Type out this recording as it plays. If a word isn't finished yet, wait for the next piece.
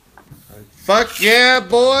Fuck yeah,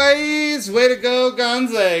 boys! Way to go,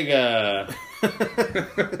 Gonzaga!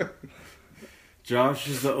 Josh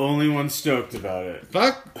is the only one stoked about it.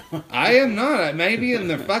 Fuck, I am not. I may be in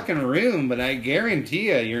the fucking room, but I guarantee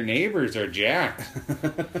you, your neighbors are jacked.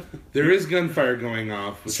 There is gunfire going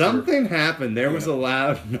off. Something happened. There was a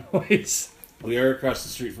loud noise. We are across the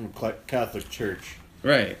street from a Catholic church.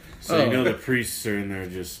 Right. So you know the priests are in there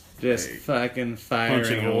just fucking firing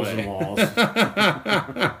punching holes in walls.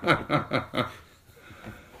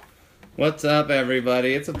 What's up,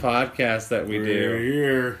 everybody? It's a podcast that we We're do.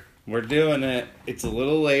 here. We're doing it. It's a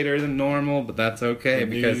little later than normal, but that's okay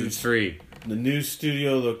because it's free. The new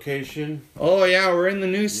studio location. Oh, yeah, we're in the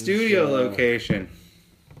new studio location.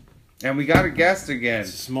 And we got a guest again.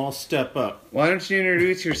 It's a small step up. Why don't you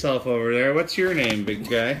introduce yourself over there? What's your name, big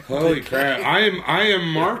guy? Holy crap. I am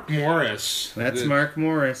Mark Morris. That's Mark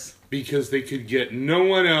Morris. Because they could get no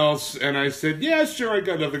one else, and I said, yeah, sure, I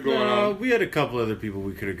got nothing going on. We had a couple other people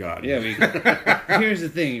we could have gotten. Yeah, here's the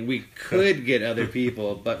thing. We could get other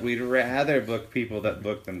people, but we'd rather book people that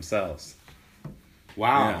book themselves.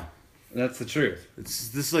 Wow. Yeah, that's the truth.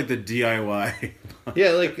 This is like the DIY.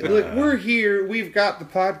 Yeah, look, we're here. We've got the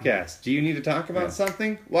podcast. Do you need to talk about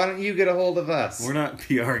something? Why don't you get a hold of us? We're not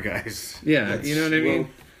PR guys. Yeah, you know what I mean?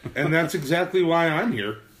 And that's exactly why I'm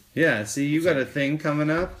here. Yeah, see, you got a thing coming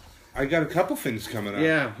up? I got a couple things coming up.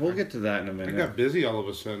 Yeah, we'll get to that in a minute. I got busy all of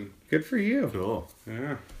a sudden. Good for you. Cool.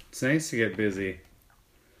 Yeah. It's nice to get busy.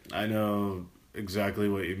 I know exactly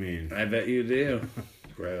what you mean. I bet you do.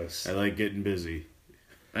 Gross. I like getting busy.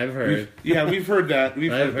 I've heard. We've heard that.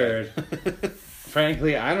 I've heard.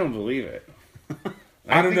 Frankly, I don't believe it.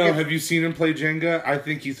 I don't know. Have you seen him play Jenga? I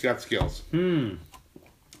think he's got skills. I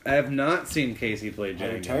have not seen Casey play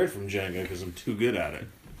Jenga. I retired from Jenga because I'm too good at it.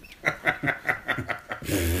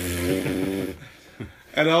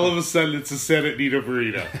 And all of a sudden, it's a set at Nita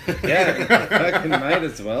Burrito. Yeah, fucking might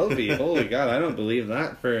as well be. Holy God, I don't believe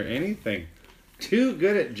that for anything. Too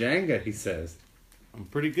good at Jenga, he says. I'm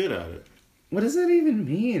pretty good at it. What does that even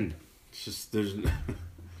mean? It's just there's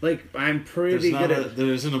Like, I'm pretty good at... there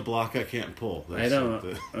isn't a block I can't pull. I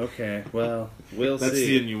don't. Okay, well, we'll that's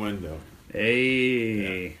see. the innuendo.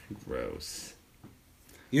 Hey, Yeah. Gross.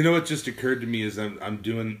 You know what just occurred to me is I'm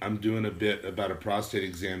doing a bit about a prostate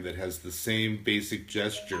exam that has the same basic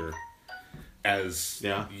gesture as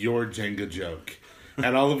your Jenga joke,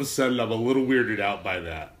 and all of a sudden I'm a little weirded out by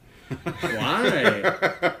that.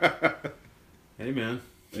 Why? Hey man.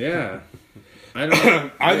 Yeah. I don't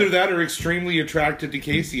know. Either that or extremely attracted to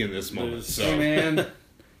Casey in this moment. So. Hey man,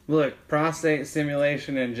 look, prostate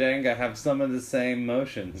stimulation and Jenga have some of the same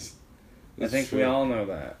motions. I think we all know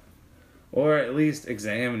that. Or at least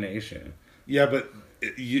examination. Yeah, but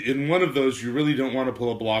in one of those, you really don't want to pull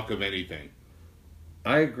a block of anything.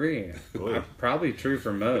 I agree. Probably true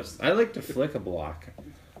for most. I like to flick a block.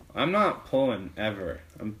 I'm not pulling ever.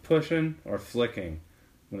 I'm pushing or flicking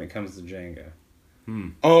when it comes to Jenga.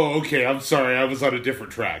 Oh, okay. I'm sorry. I was on a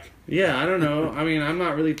different track. Yeah, I don't know. I mean, I'm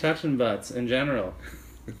not really touching butts in general.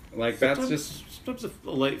 Like, that's sometimes a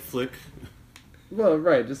light flick. Well,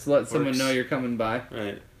 right. Just to let someone know you're coming by.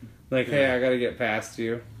 Right. Like, hey, I gotta get past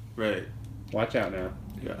you. Right. Watch out now.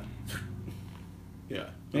 Yeah. Yeah.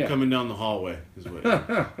 I'm coming down the hallway. Is what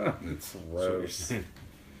It's gross.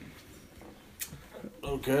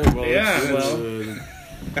 Okay, well... Yeah,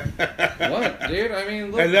 what, dude? I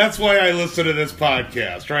mean, look. And that's why I listen to this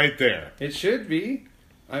podcast, right there. It should be.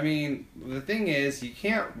 I mean, the thing is, you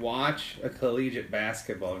can't watch a collegiate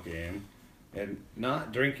basketball game and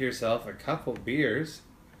not drink yourself a couple beers.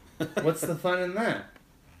 What's the fun in that?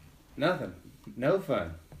 Nothing. No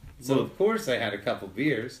fun. So, of course, I had a couple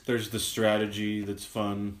beers. There's the strategy that's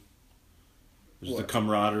fun. There's the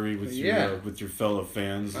camaraderie with your fellow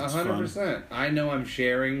fans. 100%. I know I'm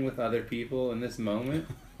sharing with other people in this moment.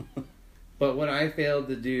 But what I failed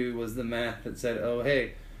to do was the math that said, oh,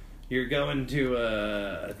 hey, you're going to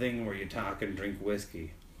a thing where you talk and drink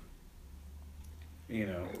whiskey. You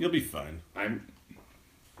know. You'll be fine. I'm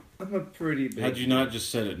a pretty big... Had you not just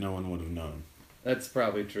said it, no one would have known. That's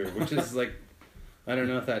probably true, which is like, I don't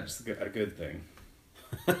know if that's a good thing.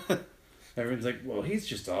 Everyone's like, well, he's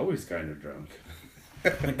just always kind of drunk.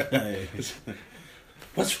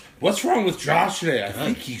 What's wrong with Josh today? I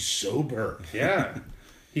think he's sober. Yeah.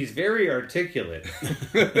 He's very articulate.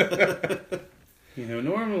 You know,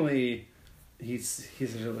 normally he's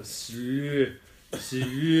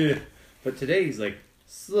but today he's like,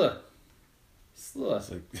 sluh. It's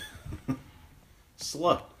like,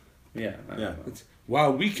 slut. Yeah. Yeah.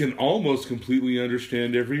 Wow, we can almost completely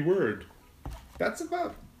understand every word. That's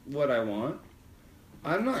about what I want.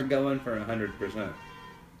 I'm not going for 100%.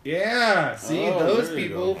 Yeah, see, those there you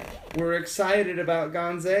people go. were excited about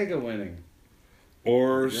Gonzaga winning.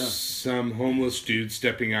 Or some homeless dude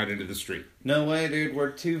stepping out into the street. No way, dude.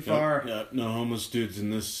 We're too far. Yeah, no homeless dudes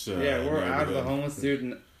in this. Yeah, we're out of the neighborhood. homeless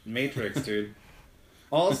dude matrix, dude.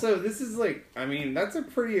 Also, this is like, I mean, that's a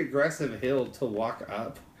pretty aggressive hill to walk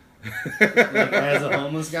up. Like, as a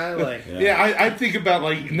homeless guy, like... Yeah, I think about,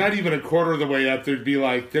 like, not even a quarter of the way up, there'd be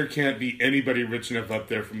like, there can't be anybody rich enough up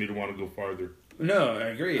there for me to want to go farther. No, I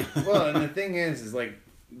agree. Well, and the thing is like,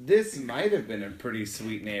 this might have been a pretty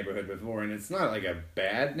sweet neighborhood before, and it's not like a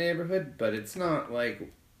bad neighborhood, but it's not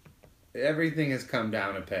like... Everything has come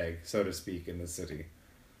down a peg, so to speak, in the city.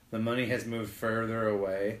 The money has moved further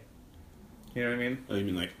away. You know what I mean? Oh, you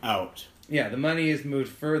mean like out? Yeah, the money has moved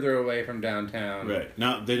further away from downtown. Right.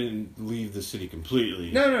 Now, they didn't leave the city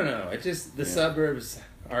completely. No. It's just the suburbs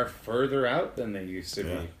are further out than they used to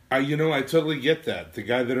be. I totally get that. The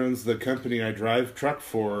guy that owns the company I drive truck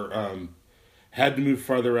for had to move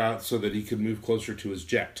farther out so that he could move closer to his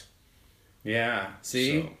jet. Yeah,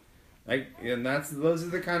 see? So. Those are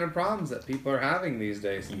the kind of problems that people are having these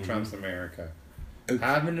days in Trump's America.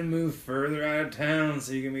 Having to move further out of town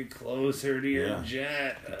so you can be closer to your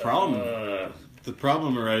jet. The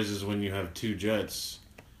problem arises when you have two jets.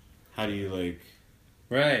 How do you like?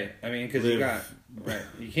 Right. I mean, because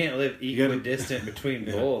you can't live equidistant between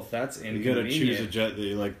both. That's You inconvenient. gotta choose a jet that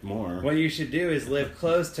you like more. What you should do is live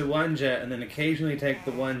close to one jet and then occasionally take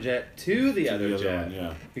the one jet to the other jet. one,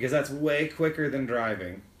 yeah. Because that's way quicker than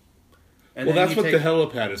driving. And Well, then that's you what take- the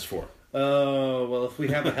helipad is for. Oh, well, if we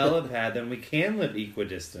have a helipad, then we can live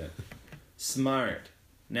equidistant. Smart.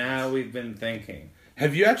 Now we've been thinking.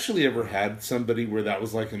 Have you actually ever had somebody where that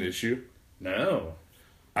was like an issue? No.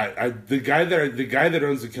 The guy that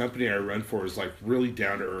owns the company I run for is like really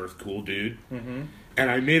down to earth, cool dude. Mm-hmm.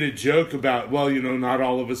 And I made a joke about, well, not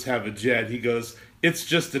all of us have a jet. He goes, it's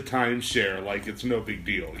just a timeshare, like it's no big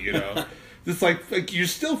deal, It's like you're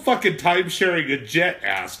still fucking timesharing a jet,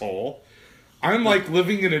 asshole. I'm like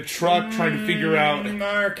living in a truck trying to figure out.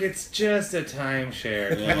 Mark, it's just a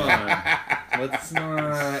timeshare. Come on. Let's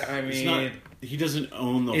not. I mean, he doesn't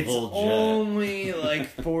own the it's whole jet. only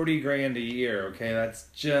like $40,000 a year. Okay, that's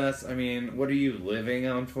just. I mean, what are you living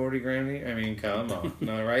on $40,000 a year? I mean, come on,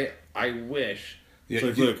 no, right? I wish. It's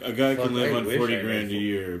like, look, a guy can live on I wish I $40,000 a had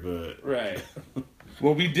year, but Right.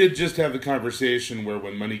 Well, we did just have the conversation where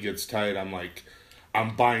when money gets tight, I'm like,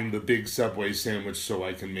 I'm buying the big Subway sandwich so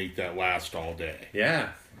I can make that last all day.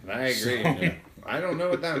 Yeah, I agree. So- I don't know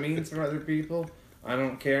what that means for other people. I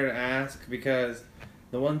don't care to ask because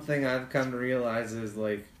the one thing I've come to realize is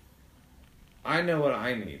like I know what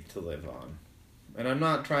I need to live on. And I'm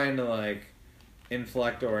not trying to like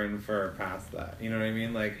inflect or infer past that. You know what I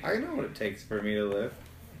mean? Like I know what it takes for me to live.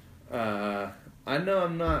 I know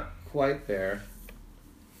I'm not quite there.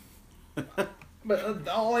 But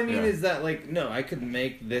all I mean is that, like, no, I could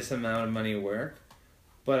make this amount of money work,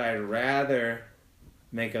 but I'd rather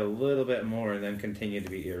make a little bit more and then continue to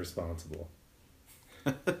be irresponsible.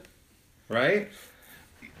 Right?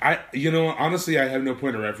 Honestly, I have no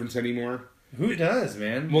point of reference anymore. Who does,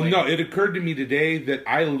 man? Well, Like, no, it occurred to me today that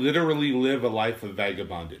I literally live a life of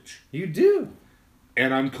vagabondage. You do.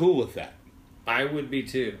 And I'm cool with that. I would be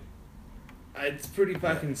too. It's pretty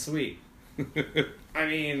fucking sweet. I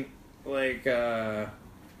mean, like, I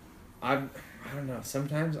don't know.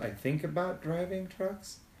 Sometimes I think about driving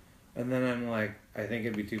trucks, and then I'm like, I think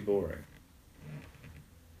it'd be too boring.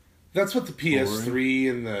 That's what the PS3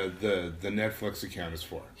 and the Netflix account is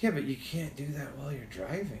for. Yeah, but you can't do that while you're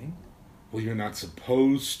driving. Well, you're not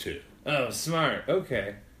supposed to. Oh, smart.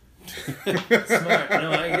 Okay. Smart.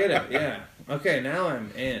 No, I get it. Yeah. Okay, now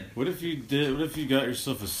I'm in. What if you got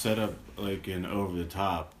yourself a setup like in Over the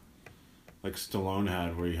Top, like Stallone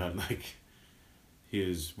had, where you had like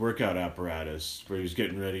his workout apparatus, where he was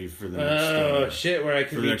getting ready for the next shit! Where I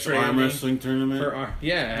could for be the next training arm wrestling tournament.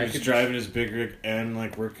 I He's could driving his big rig and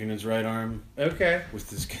like working his right arm Okay. with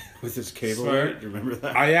his cable. Smart. Right? Do you remember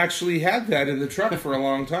that? I actually had that in the truck for a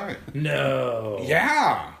long time. No.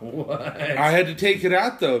 Yeah. What? I had to take it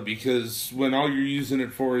out, though, because when all you're using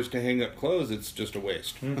it for is to hang up clothes, it's just a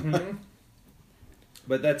waste. Mm-hmm.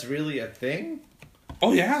 But that's really a thing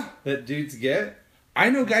Oh, yeah. that dudes get? I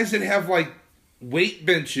know guys that have, like, weight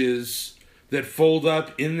benches that fold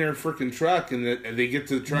up in their freaking truck, and that they get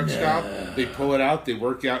to the truck stop, they pull it out, they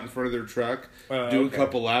work out in front of their truck, do a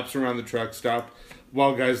couple laps around the truck stop,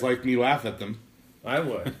 while guys like me laugh at them. I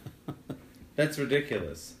would. That's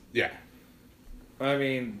ridiculous. Yeah. I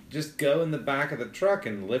mean, just go in the back of the truck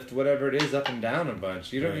and lift whatever it is up and down a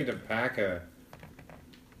bunch. You don't need to pack a...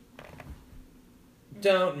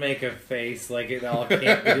 Don't make a face like it all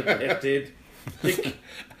can't be lifted.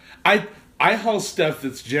 I haul stuff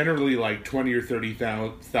that's generally like 20 or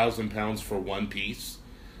 30,000 pounds for one piece.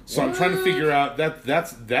 So I'm trying to figure out that's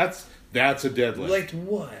a deadlift. Like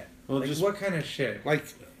what? Well, like just what kind of shit? Like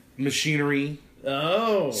machinery,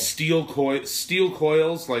 Oh, steel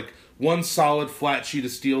coils, like one solid flat sheet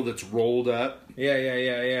of steel that's rolled up.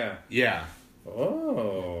 yeah. Yeah.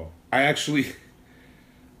 Oh, I actually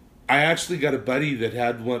got a buddy that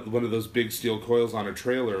had one of those big steel coils on a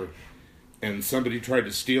trailer, and somebody tried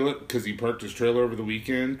to steal it because he parked his trailer over the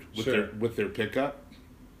weekend with their pickup.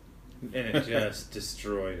 and it just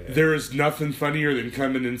destroyed it. There is nothing funnier than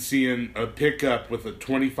coming and seeing a pickup with a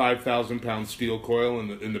 25,000-pound steel coil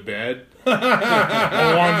in the bed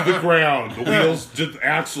on the ground. The wheels, just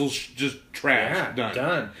axles, just trash. Yeah,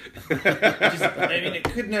 done. I mean, it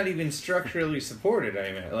could not even structurally support it.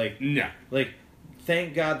 I mean, No.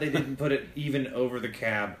 Thank God they didn't put it even over the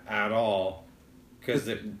cab at all, because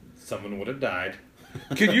someone would have died.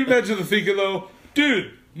 Can you imagine the thinking though,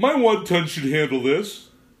 dude? My 1-ton should handle this.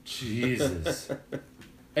 Jesus.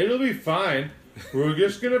 It'll be fine. We're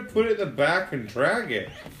just gonna put it in the back and drag it.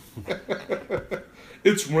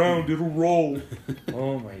 It's round. It'll roll.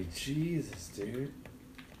 Oh my Jesus, dude.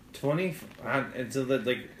 20 and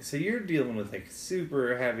so you're dealing with like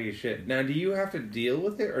super heavy shit. Now, do you have to deal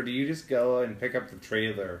with it, or do you just go and pick up the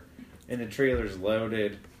trailer and the trailer's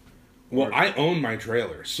loaded? Well, I own my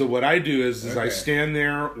trailer, so what I do is I Okay. stand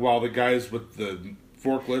there while the guys with the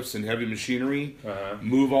forklifts and heavy machinery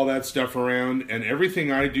move all that stuff around, and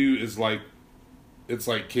everything I do is it's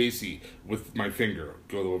like Casey with my finger.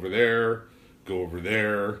 Go over there, go over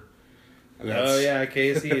there. Oh yeah,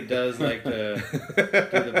 Casey does like to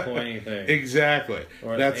do the pointy thing. Exactly.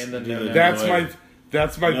 Or, That's and the that's no my way.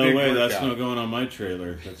 that's my no big way, workout. that's not going on my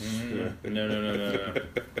trailer. That's, No.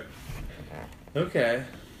 Okay,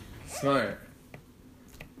 smart.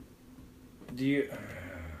 Do you?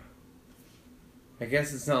 I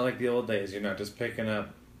guess it's not like the old days. You're not just picking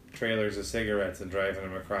up trailers of cigarettes and driving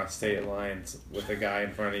them across state lines with a guy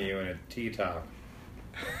in front of you in a T-top.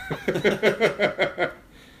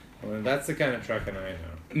 Well, that's the kind of trucking I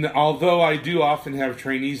know. Although I do often have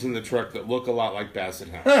trainees in the truck that look a lot like Basset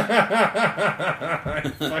Hound. I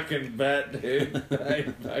fucking bet, dude. I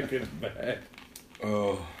fucking bet.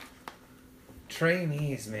 Oh.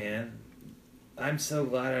 Trainees, man. I'm so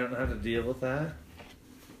glad I don't have to deal with that.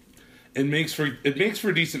 It makes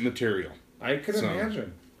for decent material. I could So-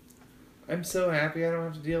 imagine. I'm so happy I don't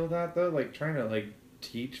have to deal with that though. Like trying to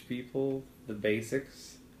teach people the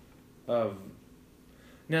basics of.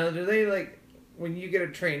 Now, do they when you get a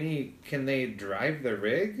trainee? Can they drive the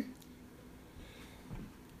rig?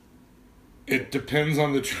 It depends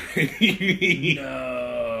on the trainee.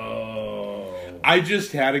 No. I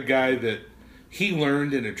just had a guy that he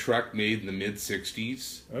learned in a truck made in the mid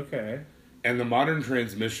 '60s, Okay, and the modern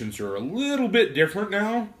transmissions are a little bit different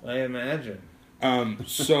now. I imagine.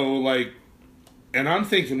 And I'm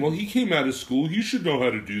thinking, well, he came out of school, he should know how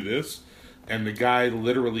to do this. And the guy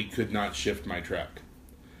literally could not shift my truck.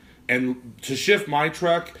 And to shift my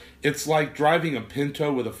truck, it's like driving a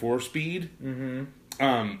Pinto with a 4-speed. Mm-hmm.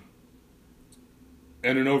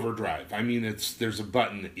 And an overdrive. I mean, there's a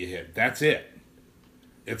button that you hit. That's it.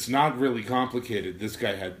 It's not really complicated. This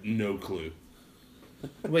guy had no clue.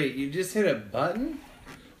 Wait, you just hit a button?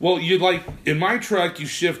 Well, in my truck, you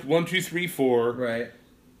shift 1, 2, 3, 4. Right.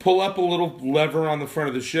 Pull up a little lever on the front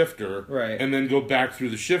of the shifter. Right. And then go back through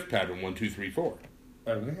the shift pattern, 1, 2, 3, 4.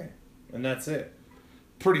 Okay. And that's it.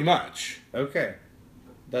 Pretty much. Okay.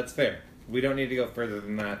 That's fair. We don't need to go further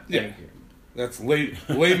than that. Yeah. Thank you. That's layman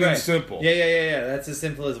Right. simple. Yeah. That's as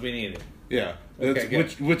simple as we need it. Yeah. Okay,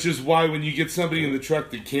 good. Which is why when you get somebody in the truck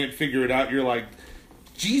that can't figure it out, you're like,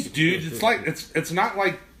 geez, dude, it's not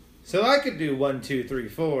like. So I could do 1, 2, 3,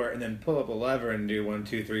 4, and then pull up a lever and do 1,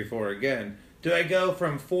 2, 3, 4 again. Do I go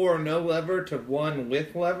from 4 no lever to 1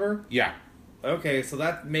 with lever? Yeah. Okay, so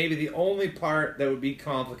that's maybe the only part that would be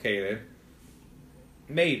complicated.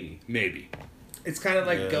 Maybe. It's kind of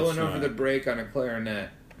like Yeah, going that's over fine. the brake on a clarinet.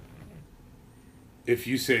 If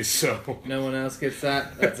you say so. No one else gets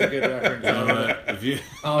that? That's a good reference. You know what? If you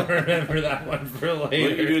I'll remember that one for what you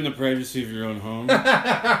do later. in the privacy of your own home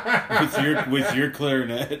with your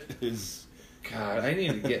clarinet is. God, I need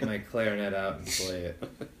to get my clarinet out and play it.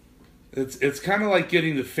 It's kind of like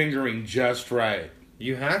getting the fingering just right.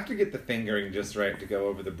 You have to get the fingering just right to go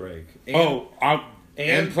over the brake. And,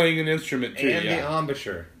 And playing an instrument too. and Yeah. the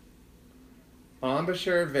embouchure.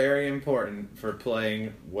 Embouchure, very important for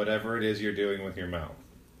playing whatever it is you're doing with your mouth.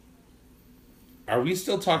 Are we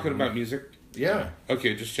still talking about music? Yeah.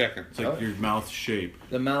 Okay, just checking. It's like your mouth shape.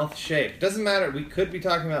 The mouth shape. Doesn't matter. We could be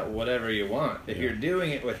talking about whatever you want. If you're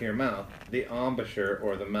doing it with your mouth, the embouchure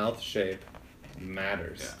or the mouth shape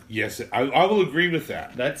matters. Yes, I will agree with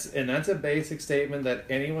that. That's a basic statement that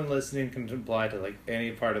anyone listening can apply to like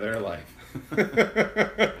any part of their life.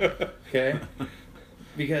 Okay?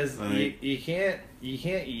 Because you can't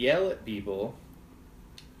yell at people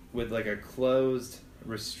with like a closed,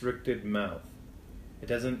 restricted mouth. It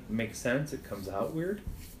doesn't make sense. It comes out weird.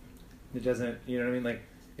 It doesn't, you know what I mean? Like,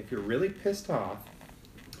 if you're really pissed off,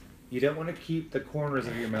 you don't want to keep the corners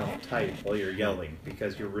of your mouth tight while you're yelling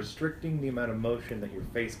because you're restricting the amount of motion that your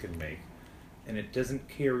face can make. And it doesn't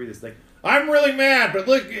carry this, like, I'm really mad, but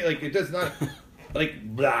look, like, it does not, like,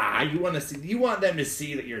 blah. You want them to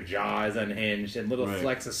see that your jaw is unhinged and little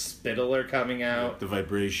flecks of spittle are coming out. The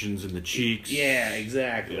vibrations in the cheeks. Yeah,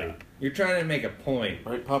 exactly. Yeah. You're trying to make a point.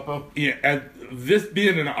 Right, Papa? Yeah, and this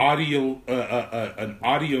being an audio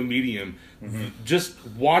medium, just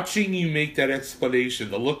watching you make that explanation,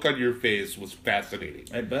 the look on your face was fascinating.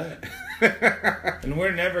 I bet. And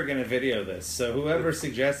we're never going to video this, so whoever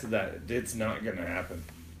suggested that, it's not going to happen.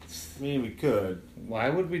 I mean, we could. Why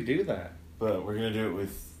would we do that? But we're going to do it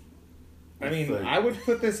with I mean, I would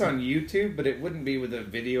put this on YouTube, but it wouldn't be with a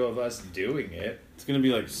video of us doing it. It's going to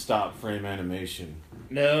be like stop frame animation.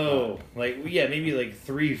 No. Maybe like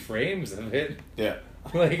 3 frames of it. Yeah.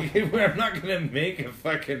 Like, I'm not going to make a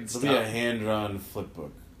fucking stop. It'll be a hand-drawn flip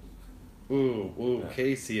book. Ooh, yeah.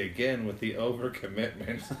 Casey again with the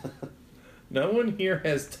overcommitment. No one here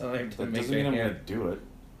has time to make doesn't mean I'm going to do it.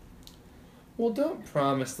 Well, don't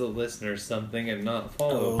promise the listener something and not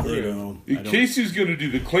follow through. Casey's going to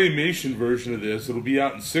do the claymation version of this. It'll be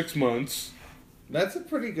out in 6 months. That's a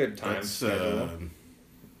pretty good time schedule.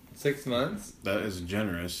 6 months? That is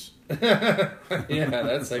generous. Yeah,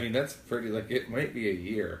 that's pretty, like, it might be a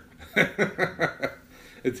year.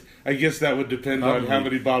 I guess that would depend on how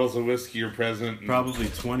many bottles of whiskey are present. Probably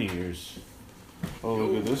 20 years. Oh,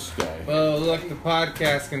 look at this guy. Oh, look, the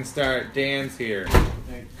podcast can start. Dan's here.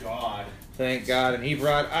 Thank God. Thank God. And he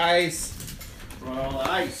brought ice. Brought all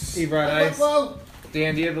the ice. He brought ice. Whoa.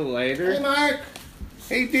 Dan, do you have a lighter? Hey, Mark.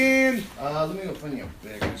 Hey, Dan. Let me go find you a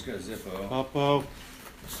bag. I just got a Zippo. Popo.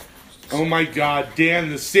 Oh my God, Dan,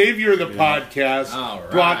 the savior of the podcast,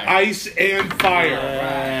 brought ice and fire.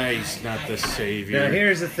 Ice, not the savior. Now,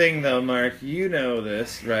 here's the thing, though, Mark. You know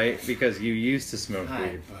this, right? Because you used to smoke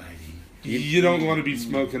weed. You don't want to be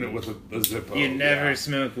smoking it with a Zippo. You never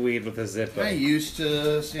smoke weed with a Zippo. I used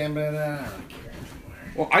to stand by that. I don't care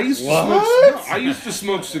anymore. Well, I used to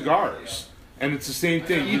smoke cigars. And it's the same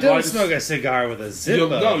thing. You don't smoke a cigar with a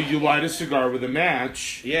Zippo. You light a cigar with a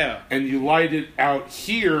match. Yeah. And you light it out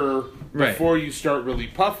here before you start really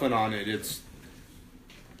puffing on it. It's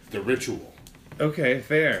the ritual. Okay,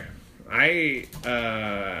 fair. I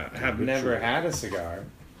have never had a cigar.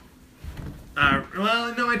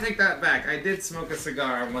 Well, no, I take that back. I did smoke a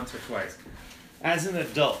cigar once or twice. As an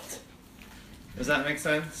adult. Does that make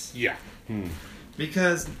sense? Yeah.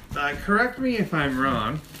 Because, correct me if I'm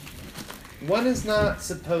wrong, one is not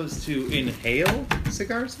supposed to inhale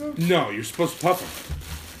cigar smoke? No, you're supposed to puff them.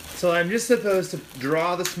 So I'm just supposed to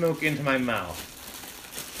draw the smoke into my mouth.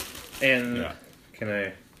 And can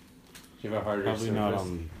I give a harder Probably surface?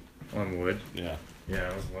 not on wood? Yeah. Yeah,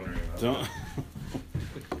 I was wondering about that.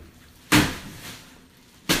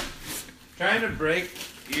 Trying to break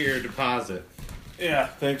your deposit. Yeah,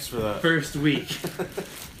 thanks for that. First week.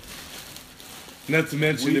 Not to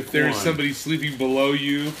mention, if there's somebody sleeping below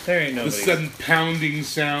you, there ain't nobody. The sudden pounding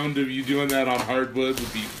sound of you doing that on hardwood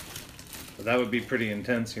would be... Well, that would be pretty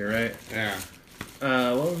intense here, right? Yeah.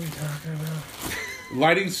 What were we talking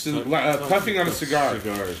about? Puffing on a cigar.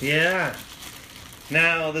 Cigars. Yeah.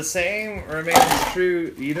 Now, the same remains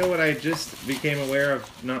true. You know what I just became aware of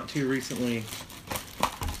not too recently?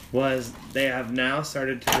 Was they have now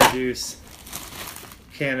started to produce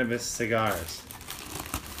cannabis cigars.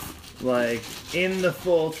 Like, in the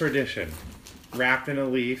full tradition. Wrapped in a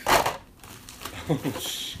leaf. Oh,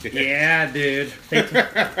 shit. Yeah, dude.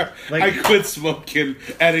 I quit smoking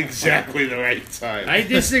at exactly the right time. I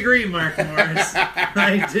disagree, Mark Morris.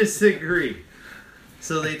 I disagree.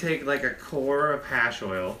 So they take, like, a core of hash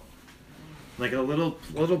oil. Like a little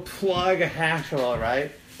plug of hash oil,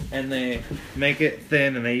 right? And they make it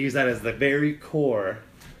thin, and they use that as the very core.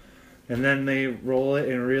 And then they roll it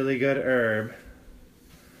in really good herb.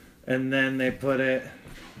 And then they put it,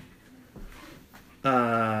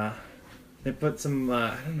 they put some,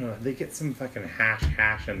 I don't know, they get some fucking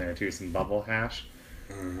hash in there too, some bubble hash.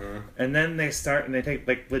 And then they take,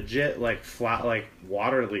 like, legit, like, flat, like,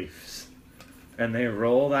 water leaves. and they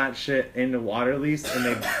roll that shit into water leaf and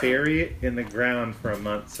they bury it in the ground for a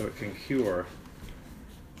month so it can cure.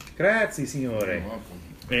 Grazie, signore.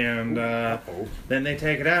 And then they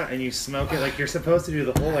take it out and you smoke it like you're supposed to do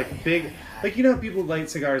the whole like big, like you know people light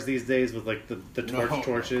cigars these days with like the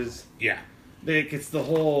torches. Yeah. It's the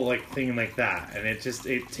whole like thing like that, and it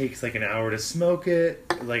takes like an hour to smoke it,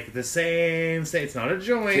 like the same. It's not a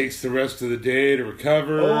joint. Takes the rest of the day to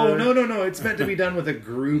recover. Oh no! It's meant to be done with a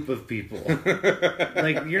group of people.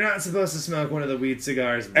 Like you're not supposed to smoke one of the weed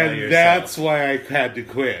cigars by and yourself. that's why I had to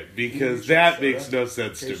quit, because that makes no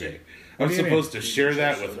sense to me. I'm do you supposed to share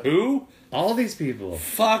that with who? All these people.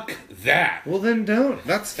 Fuck that. Well, then don't.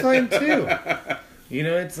 That's fine too. You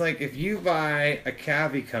know, it's like if you buy a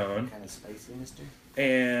Cavi cone Kind of spicy, mister.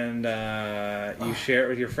 and you share it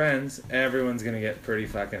with your friends, everyone's gonna get pretty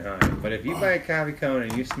fucking high. But if you buy a Cavi cone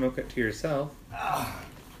and you smoke it to yourself,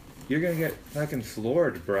 you're gonna get fucking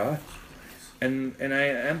floored, bruh. And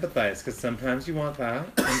I empathize because sometimes you want that,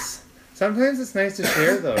 and sometimes it's nice to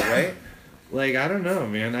share though, right? Like I don't know,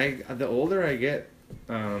 man. The older I get,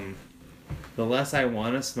 the less I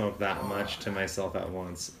want to smoke that much to myself at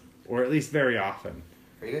once. Or at least very often.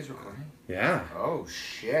 Are you guys recording? Yeah. Oh,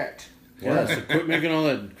 shit. Yeah, so quit making all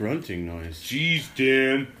that grunting noise. Jeez,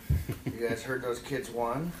 Dan. You guys heard those kids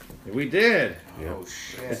won? We did. Yeah. Oh,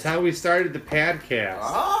 shit. That's how we started the podcast.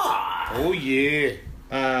 Ah! Oh, yeah.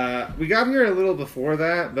 We got here a little before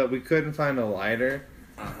that, but we couldn't find a lighter.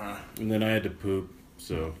 Uh-huh. And then I had to poop,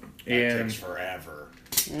 so That And takes forever.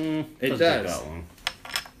 it doesn't take does. that long.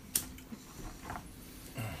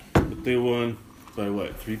 But they won by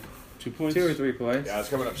what? 2 points? 2 or 3 points. Yeah, I was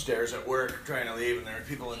coming upstairs at work trying to leave, and there were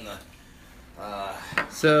people in the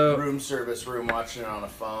So, room service room watching it on a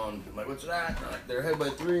phone. I'm like, what's that? And they're like, they're ahead by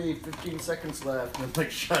 3, 15 seconds left. And I'm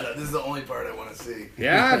like, shut up. This is the only part I want to see.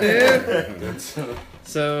 yeah, dude.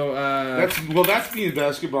 So, That's me in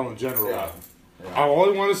basketball in general. Yeah. All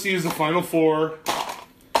I want to see is the Final Four,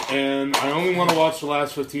 and I only want to watch the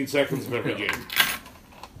last 15 seconds of every game.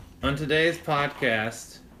 on today's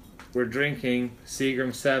podcast, we're drinking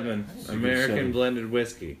Seagram 7 American 7. Blended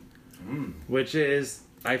Whiskey. Which is,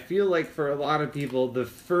 I feel like for a lot of people, the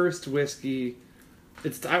first whiskey,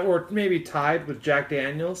 or maybe tied with Jack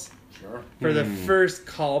Daniels, Sure. for the first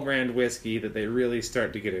call brand whiskey that they really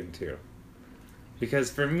start to get into. Because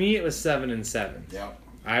for me, it was 7 and 7. Yeah.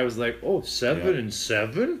 I was like, oh, 7 Yeah. and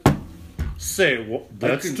 7? Say, what?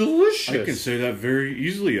 That's can- delicious. I can say that very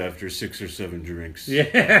easily after 6 or 7 drinks. Yeah,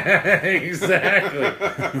 exactly.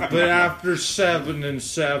 But after 7 and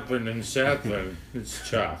 7 and 7, it's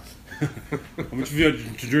tough. How much have you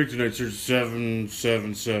had to drink tonight, sir? 7,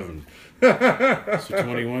 7, 7. So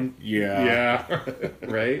 21? Yeah,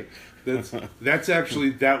 right?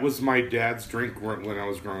 That was my dad's drink when I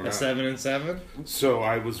was growing A up. 7 and 7? So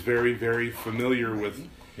I was very, very familiar with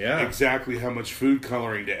Yeah. exactly how much food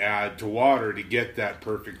coloring to add to water to get that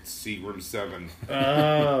perfect Seagram 7.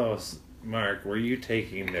 Oh, Mark, were you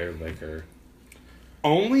taking their liquor?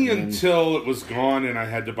 Only until it was gone and I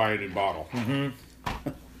had to buy a new bottle.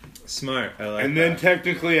 Smart. I like And then that.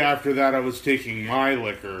 technically after that I was taking my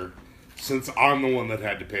liquor since I'm the one that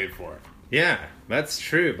had to pay for it. Yeah, that's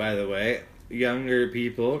true, by the way. Younger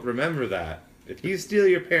people, remember that. If you steal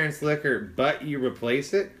your parents' liquor but you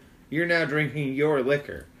replace it, you're now drinking your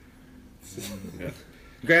liquor.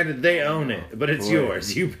 Granted, they own it, but it's Right.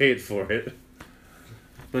 yours. You paid for it.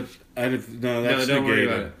 But that's don't worry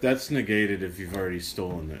about negated. it. That's negated if you've already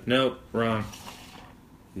stolen it. Nope, wrong.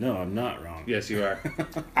 No, I'm not wrong. Yes, you are.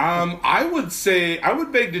 I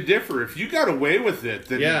would beg to differ. If you got away with it,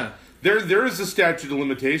 then Yeah. there is a statute of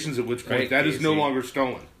limitations at which point Right, that is no easy. longer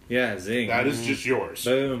stolen. Yeah, zing. That is just yours.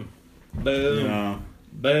 Boom. Boom. No,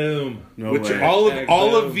 Boom. no Which way. all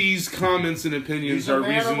Boom. of these comments and opinions He's a are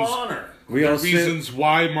man of reasons honor. we all say reasons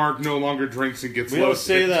why Mark no longer drinks and gets we all loaded.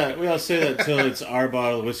 say that. We all say that till it's our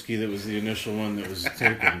bottle of whiskey that was the initial one that was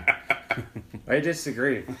taken. I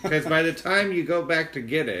disagree. Because by the time you go back to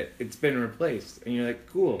get it, it's been replaced. And you're like,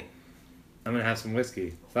 cool. I'm going to have some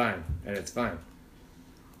whiskey. Fine. And it's fine.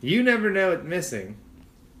 You never know it's missing.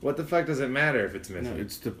 What the fuck does it matter if it's No, missing?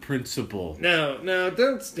 it's the principle. No,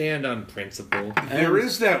 don't stand on principle. There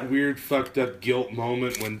is that weird fucked up guilt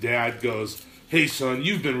moment when Dad goes, "Hey son,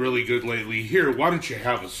 you've been really good lately. Here, why don't you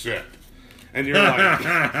have a sip?" And you're like,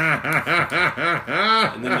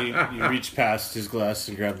 And then you reach past his glass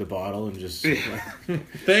and grab the bottle and just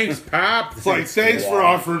Thanks, Pop. it's like, "Thanks for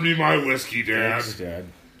offering me my whiskey, Dad." thanks, Dad.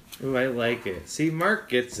 Ooh, I like it. See, Mark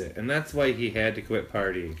gets it, and that's why he had to quit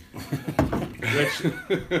partying. Which,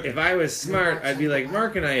 if I was smart, I'd be like,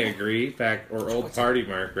 Mark and I agree, or old party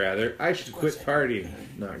Mark, rather, I should quit partying.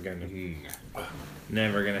 Not gonna.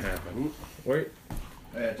 Never gonna happen. Wait.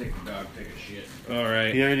 I had to take the dog take a shit. All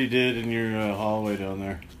right. He already did in your hallway down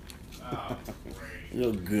there. Oh, great.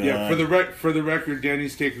 Oh, God. Yeah, for the record,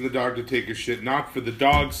 Danny's taking the dog to take a shit, not for the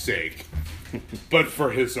dog's sake, but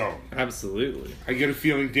for his own. Absolutely. I get a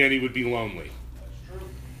feeling Danny would be lonely.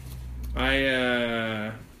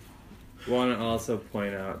 I want to also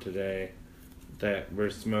point out today that we're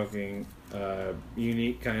smoking a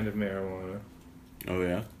unique kind of marijuana. Oh,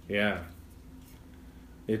 yeah? Yeah.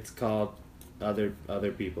 It's called other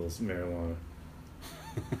people's marijuana.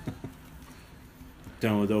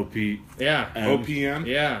 Done with OP. Yeah. OPM?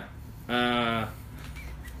 Yeah. I'm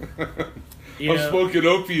smoking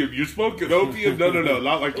opium. You're smoking opium? No,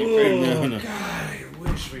 not like you think. Oh, No. God, I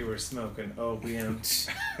wish we were smoking opium.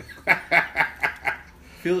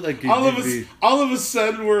 Feel like All of a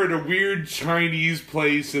sudden, we're in a weird Chinese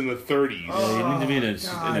place in the 30s. you need to be in a,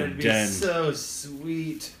 God, in a it'd be den. so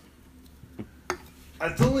sweet.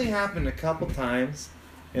 It's only happened a couple times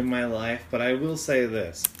in my life, but I will say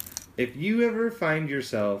this. If you ever find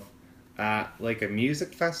yourself at like a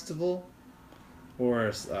music festival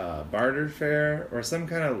or a barter fair or some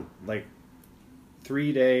kind of like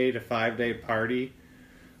 3-day to 5-day party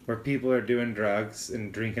where people are doing drugs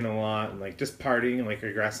and drinking a lot and like just partying like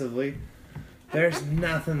aggressively, there's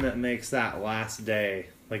nothing that makes that last day,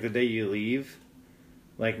 like the day you leave,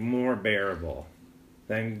 like more bearable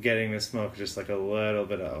than getting to smoke just like a little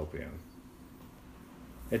bit of opium.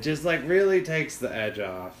 It just like really takes the edge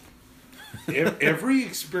off. Every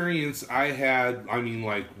experience I had, I mean,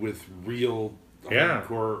 like with real Yeah.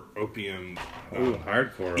 hardcore opium, Ooh,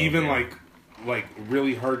 hardcore. even opium. like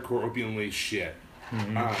really hardcore opium laced shit,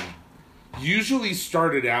 Mm-hmm. usually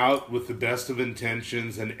started out with the best of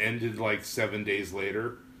intentions and ended like 7 days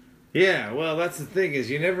later. Yeah, well, that's the thing is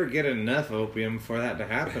you never get enough opium for that to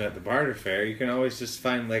happen at the barter fair. You can always just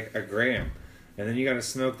find like a gram, and then you got to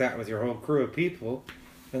smoke that with your whole crew of people,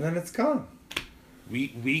 and then it's gone.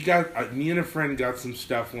 We got me and a friend got some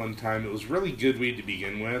stuff one time. It was really good weed to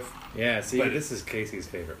begin with. Yeah, see, But- this is Casey's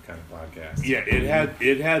favorite kind of podcast. Yeah,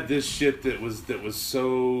 it had this shit that was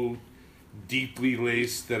so deeply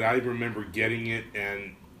laced that I remember getting it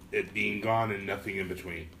and it being gone and nothing in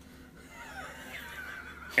between.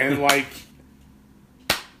 And like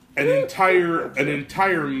an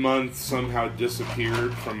entire month somehow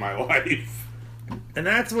disappeared from my life. And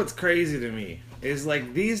that's what's crazy to me. Is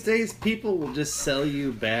like these days people will just sell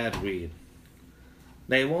you bad weed.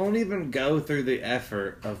 They won't even go through the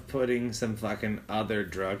effort of putting some fucking other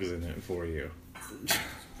drugs in it for you.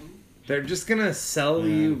 They're just gonna sell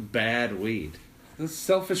you bad weed. Those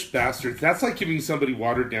selfish bastards. That's like giving somebody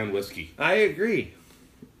watered down whiskey. I agree.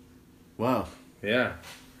 Wow. Yeah.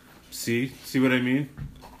 See what I mean?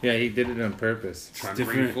 Yeah, he did it on purpose. Trying to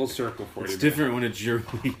bring different. full circle for It's you. different when it's your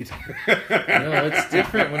weed. No, it's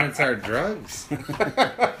different when it's our drugs.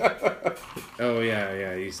 Oh,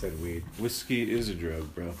 yeah, you said weed. Whiskey is a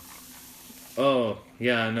drug, bro. Oh,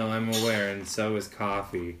 yeah, no, I'm aware, and so is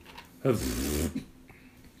coffee. Yeah,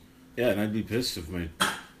 and I'd be pissed if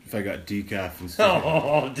I got decaf instead.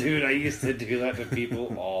 Oh, dude, I used to do that to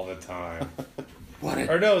people all the time.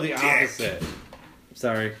 Or no, the opposite.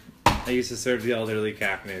 Sorry. I used to serve the elderly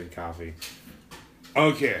caffeinated coffee.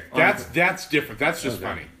 Okay, that's different. That's just Okay.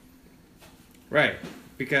 funny. Right.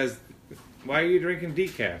 Because why are you drinking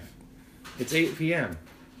decaf? It's 8 p.m.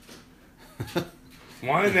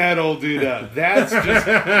 Wind that old dude up. That's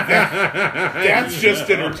just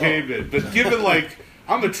entertainment. But given like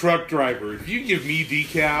I'm a truck driver, if you give me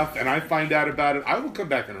decaf and I find out about it, I will come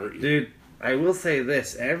back and hurt you. Dude, I will say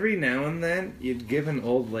this. Every now and then, you'd give an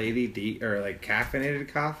old lady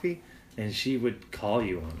caffeinated coffee, and she would call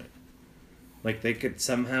you on it. Like they could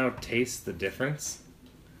somehow taste the difference.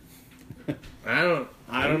 I don't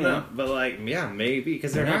know. But like, yeah, maybe.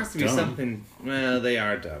 Because there They're has not to be dumb. something. Well, they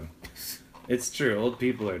are dumb. It's true. Old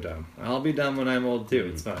people are dumb. I'll be dumb when I'm old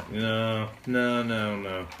too. It's fine. No.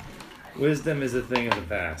 Wisdom is a thing of the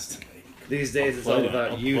past. These days, it's all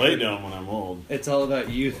about youth. Play dumb when I'm old. It's all about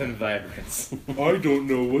youth and vibrance. I don't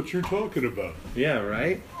know what you're talking about. Yeah,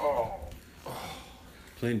 right?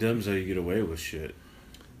 Playing dumb's how you get away with shit.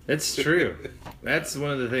 It's true. That's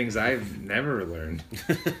one of the things I've never learned.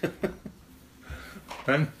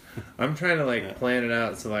 I'm trying to like plan it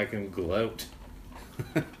out so I can gloat.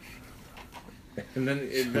 And then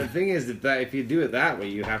the thing is that if you do it that way,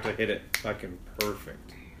 you have to hit it fucking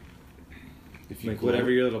perfect. If you Like whatever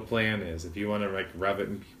your little plan is, if you want to like rub it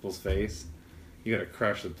in people's face, you gotta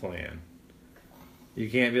crush the plan. You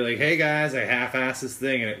can't be like, "Hey guys, I half-assed this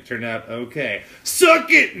thing and it turned out okay. Suck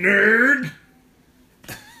it, nerd."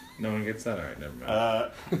 No one gets that. All right,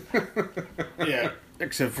 never mind. Yeah,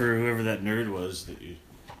 except for whoever that nerd was that you.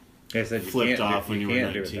 I said flipped off when you were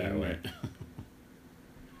 19. Do it that way.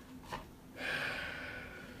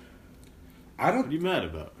 What are you mad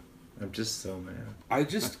about? I'm just so mad. I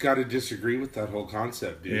just got to disagree with that whole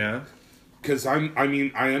concept, dude. Yeah? Because I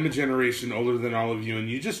am a generation older than all of you, and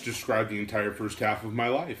you just described the entire first half of my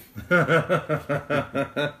life.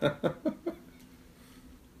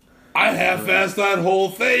 I half-assed that whole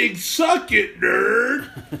thing. Suck it,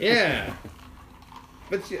 nerd. Yeah.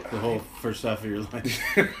 But the whole first half of your life.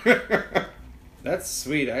 That's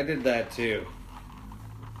sweet. I did that too.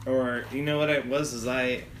 Or, you know what it was? Is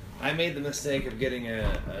I made the mistake of getting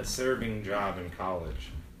a serving job in college.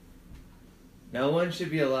 No one should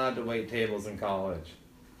be allowed to wait tables in college.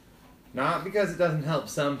 Not because it doesn't help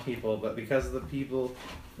some people, but because of the people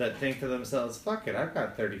that think to themselves, fuck it, I've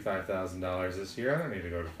got $35,000 this year, I don't need to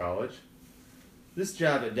go to college. This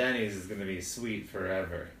job at Denny's is going to be sweet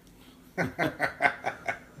forever.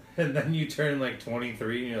 And then you turn like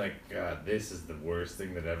 23 and you're like, God, this is the worst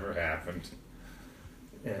thing that ever happened.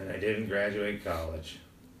 And I didn't graduate college.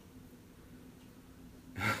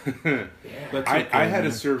 Yeah. I had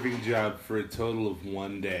a serving job for a total of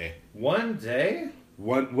 1 day. 1 day?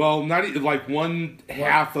 Not even, like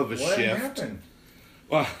half of a shift. What happened?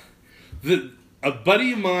 Well, a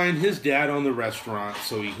buddy of mine, his dad owned the restaurant,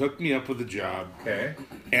 so he hooked me up with a job. Okay.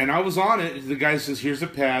 And I was on it. The guy says, "Here's a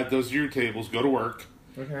pad. Those are your tables. Go to work."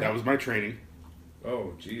 Okay. That was my training.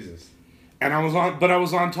 Oh, Jesus. And I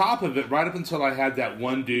was on top of it right up until I had that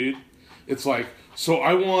one dude. It's like, so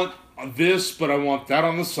I want this, but I want that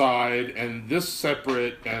on the side, and this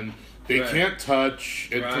separate, and they can't touch.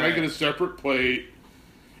 And can I get a separate plate?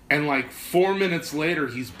 And like 4 minutes later,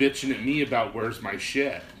 he's bitching at me about where's my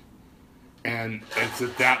shit. And it's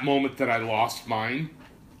at that moment that I lost mine.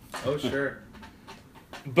 Oh, sure.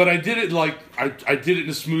 But I did it like, I did it in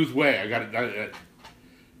a smooth way. I got it.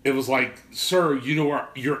 It was like, sir,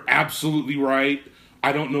 you're absolutely right.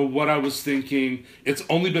 I don't know what I was thinking. It's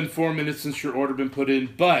only been 4 minutes since your order been put in,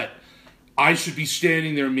 but I should be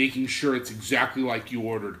standing there making sure it's exactly like you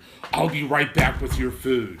ordered. I'll be right back with your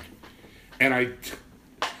food. And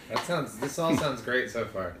this all sounds great so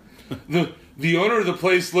far. The owner of the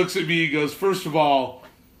place looks at me and goes, first of all,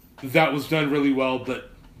 that was done really well, but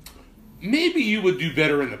maybe you would do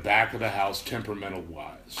better in the back of the house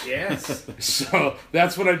temperamental-wise. Yes. So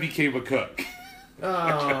that's when I became a cook.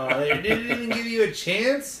 Oh, they didn't even give you a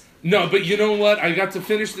chance? No, but you know what? I got to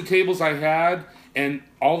finish the tables I had, and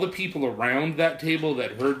all the people around that table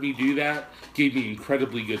that heard me do that gave me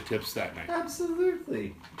incredibly good tips that night.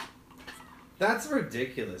 Absolutely. That's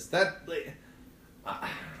ridiculous.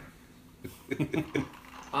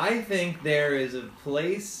 I think there is a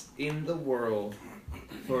place in the world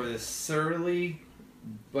for the surly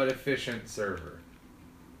but efficient server.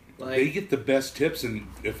 Like, they get the best tips, and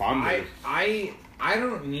if I'm there, I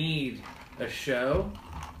don't need a show.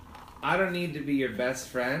 I don't need to be your best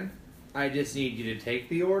friend. I just need you to take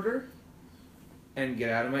the order and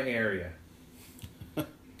get out of my area.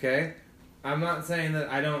 Okay? I'm not saying that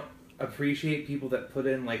I don't appreciate people that put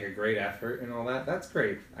in like a great effort and all that. That's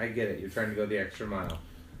great. I get it. You're trying to go the extra mile.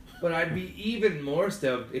 But I'd be even more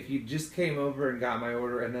stoked if you just came over and got my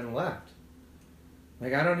order and then left.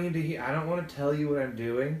 Like, I don't need to I don't want to tell you what I'm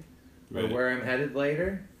doing or where I'm headed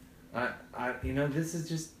later. This is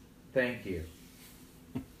just thank you.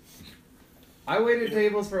 I waited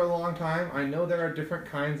tables for a long time. I know there are different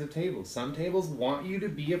kinds of tables. Some tables want you to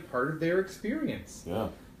be a part of their experience. Yeah.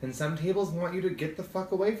 And some tables want you to get the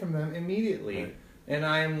fuck away from them immediately. Right. And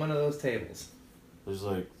I am one of those tables. There's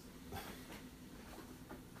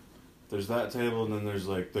that table, and then there's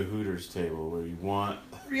like the Hooters table where you want...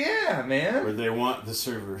 Yeah, man. Where they want the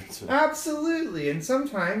server to... Absolutely. And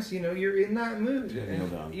sometimes, you're in that mood.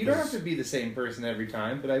 And you don't have to be the same person every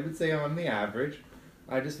time, but I would say on the average,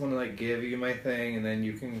 I just want to give you my thing, and then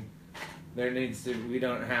you can... we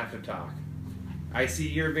don't have to talk. I see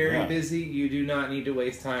you're very busy. You do not need to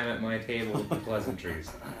waste time at my table with the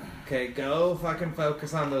pleasantries. Okay, go fucking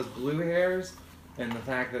focus on those blue hairs and the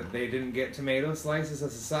fact that they didn't get tomato slices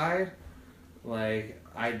as a side.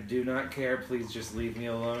 I do not care. Please just leave me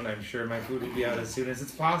alone. I'm sure my food will be out as soon as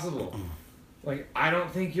it's possible. I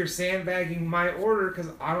don't think you're sandbagging my order because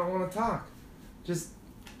I don't want to talk. Just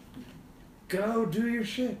go do your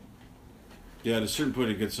shit. Yeah, at a certain point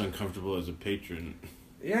it gets uncomfortable as a patron.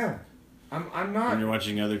 Yeah. I'm not... When you're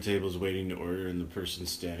watching other tables waiting to order and the person's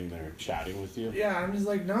standing there chatting with you. Yeah, I'm just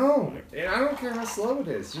like, no. And I don't care how slow it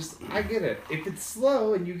is. Just, I get it. If it's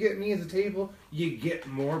slow and you get me as a table, you get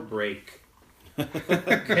more break.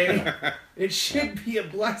 Okay? It should be a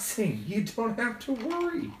blessing. You don't have to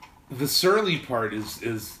worry. The surly part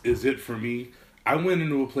is it for me. I went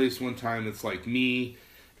into a place one time that's like me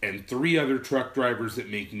and 3 other truck drivers that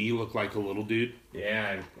make me look like a little dude.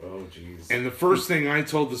 Yeah. Oh, jeez. And the first thing I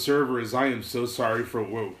told the server is, I am so sorry for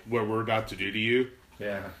what we're about to do to you.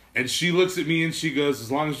 Yeah. And she looks at me and she goes,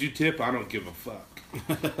 as long as you tip, I don't give a fuck.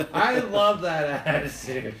 I love that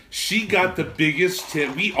attitude. She got the biggest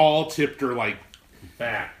tip. We all tipped her like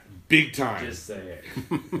Fat. big time. Just say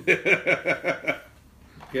it.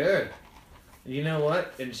 Good. You know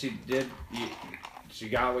what? And she did. She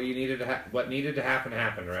got what you needed to. What needed to happen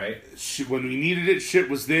happened, right? When we needed it, shit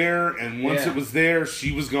was there, and once it was there,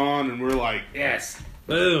 she was gone, and we're like, yes,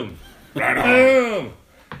 boom, right on. Boom.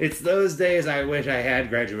 It's those days I wish I had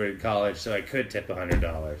graduated college so I could tip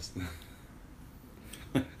 $100.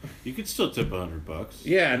 You could still tip $100.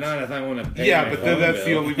 Yeah, not if I want to pay. Yeah, my but then phone that's bill.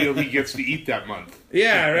 the only meal he gets to eat that month.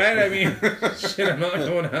 Yeah, right? I mean, shit, I'm not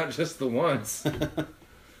going out just the once.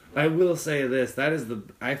 I will say this.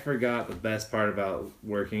 I forgot the best part about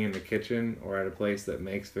working in the kitchen or at a place that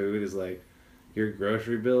makes food is like, your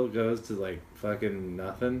grocery bill goes to like fucking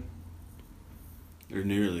nothing. Or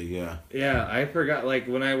nearly, yeah. Yeah, I forgot, like,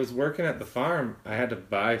 when I was working at the farm, I had to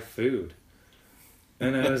buy food.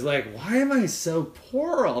 And I was like, why am I so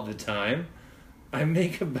poor all the time? I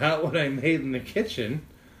make about what I made in the kitchen.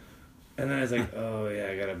 And I was like, oh, yeah,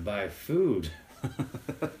 I gotta buy food.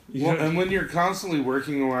 Well, and when you're constantly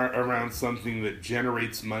working around something that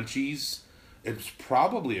generates munchies, it's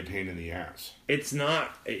probably a pain in the ass. It's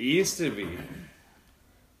not. It used to be.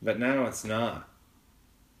 But now it's not.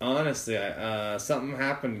 Honestly, something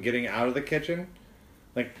happened getting out of the kitchen.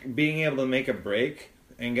 Like, being able to make a break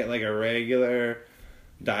and get, like, a regular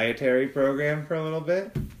dietary program for a little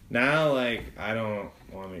bit. Now, like, I don't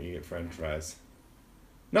want to eat french fries.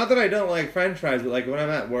 Not that I don't like french fries, but, like, when I'm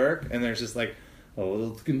at work and there's just, like,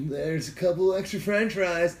 there's a couple extra french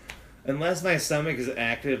fries. Unless my stomach is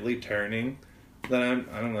actively turning, then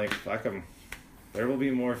I'm like, fuck them. There will be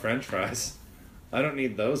more french fries. I don't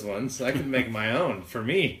need those ones. I can make my own for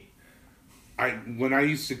me. When I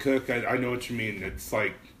used to cook, I know what you mean. It's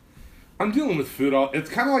like, I'm dealing with food it's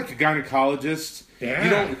kind of like a gynecologist.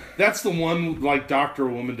 Yeah. That's the one, like, doctor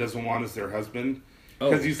a woman doesn't want as their husband.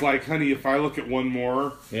 Because he's like, honey, if I look at one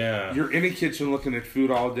more, you're in a kitchen looking at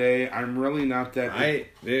food all day. I'm really not that...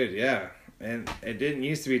 Dude, yeah. And it didn't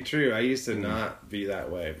used to be true. I used to not be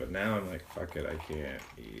that way. But now I'm like, fuck it, I can't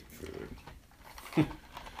eat food.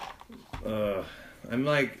 I'm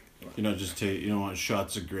like... You don't want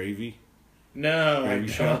shots of gravy? No, Gravy I don't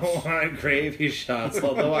shots? want gravy shots,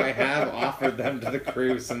 although I have offered them to the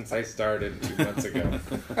crew since I started 2 months ago.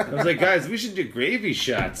 I was like, guys, we should do gravy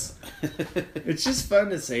shots. It's just fun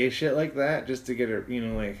to say shit like that, just to get her,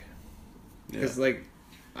 like... Because, like,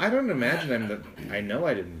 I don't imagine I know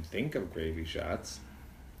I didn't think of gravy shots.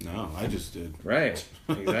 No, I just did. Right,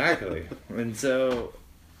 exactly. And so,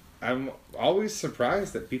 I'm always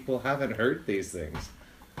surprised that people haven't heard these things.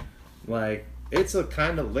 Like... It's a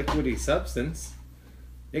kind of liquidy substance.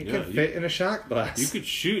 It could fit in a shot glass. You could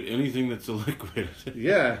shoot anything that's a liquid.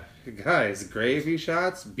 Yeah. Guys, gravy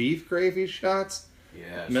shots, beef gravy shots,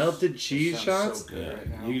 melted cheese shots, So good right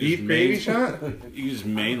now. You beef gravy shot. You just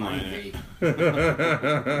mainline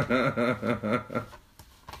it.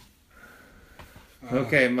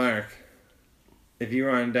 Okay, Mark. If you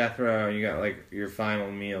were on death row and you got, like, your final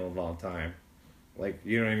meal of all time, like,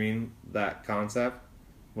 you know what I mean? That concept?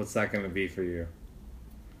 What's that going to be for you?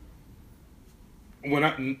 When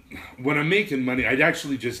I'm making money, I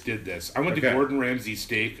actually just did this. I went to Gordon Ramsay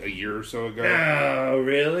Steak a year or so ago. Oh,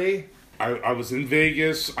 really? I was in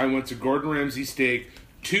Vegas. I went to Gordon Ramsay Steak,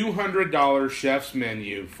 $200 chef's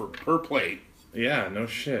menu per plate. Yeah, no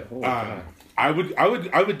shit. Holy God. I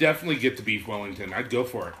would definitely get the beef Wellington. I'd go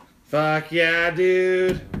for it. Fuck yeah,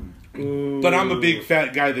 dude. Ooh. But I'm a big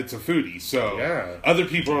fat guy that's a foodie, so other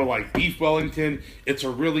people are like, beef Wellington, it's a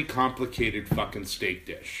really complicated fucking steak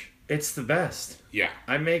dish. It's the best. Yeah.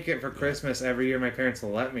 I make it for Christmas every year. My parents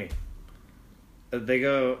will let me. My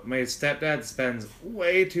stepdad spends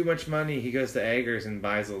way too much money. He goes to Eggers and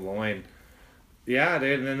buys a loin. Yeah,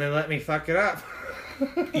 dude, and then they let me fuck it up.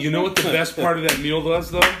 You know what the best part of that meal was,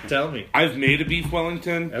 though? Tell me. I've made a beef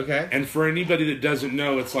Wellington. Okay. And for anybody that doesn't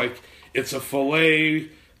know, it's a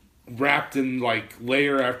filet wrapped in, like,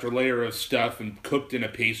 layer after layer of stuff and cooked in a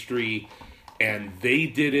pastry, and they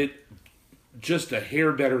did it just a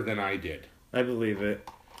hair better than I did. I believe it.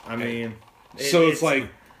 I mean... it's like,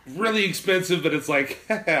 really expensive, but it's like,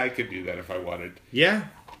 I could do that if I wanted. Yeah.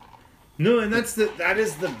 No, and that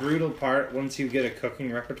is the brutal part once you get a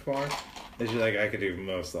cooking repertoire, is you're like, I could do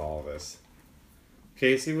most of all of this.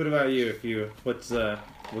 Casey, what about you? What's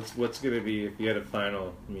gonna be if you had a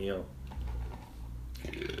final meal?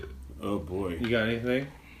 Oh boy. You got anything?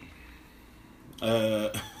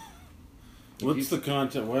 What's the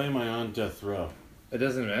content? Why am I on death row? It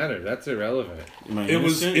doesn't matter. That's irrelevant. Am I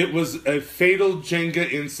innocent? It was a fatal Jenga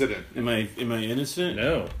incident. Am I innocent?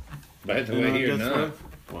 No. By the way, you're not.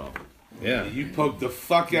 Well, yeah. You poked the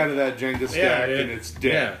fuck out of that Jenga stack and it's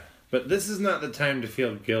dead. Yeah. But this is not the time to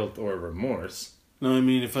feel guilt or remorse. no, I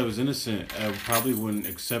mean, if I was innocent, I probably wouldn't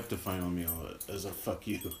accept the final meal as a fuck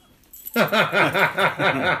you.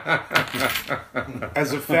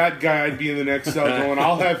 As a fat guy, I'd be in the next cell going,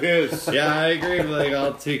 I'll have his. Yeah, I agree. Like,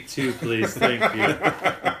 I'll take 2, please. Thank you.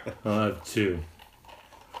 I'll have 2.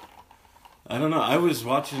 I don't know. I was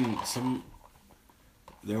watching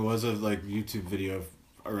there was a like YouTube video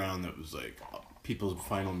around that was like people's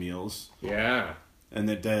final meals. Yeah. And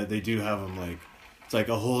that they do have them like, it's like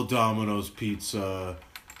a whole Domino's pizza,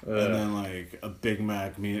 and then like a Big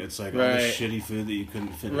Mac meal. It's like all this shitty food that you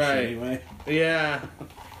couldn't finish anyway. Yeah.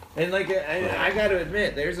 And like, I got to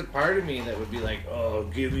admit, there's a part of me that would be like, oh,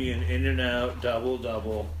 give me an In-N-Out double.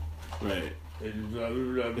 Right. It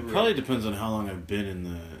It probably depends on how long I've been in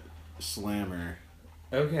the slammer.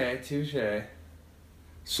 Okay, touche.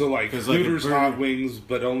 So like like Hooters a burger- hot wings,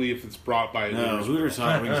 but only if it's brought by No, Hooters. Hooters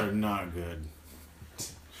hot wings are not good.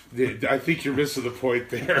 I think you're missing the point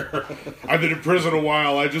there. I've been in prison a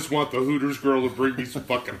while. I just want the Hooters girl to bring me some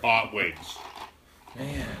fucking hot wings.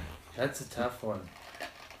 Man, that's a tough one.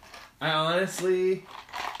 I honestly,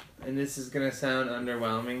 and this is gonna sound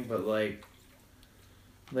underwhelming, but like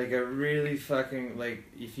a really fucking, like,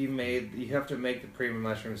 if you have to make the cream of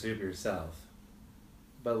mushroom soup yourself.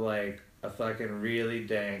 But like a fucking really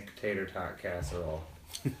dank tater tot casserole.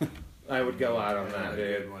 I would go out on that,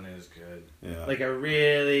 dude. Good one is good. Yeah. Like a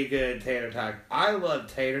really good tater tot. I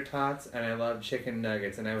love tater tots and I love chicken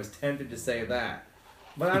nuggets, and I was tempted to say that.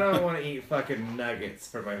 But I don't want to eat fucking nuggets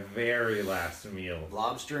for my very last meal.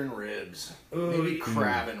 Lobster and ribs. Ooh, Maybe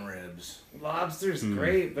crab and ribs. Lobster's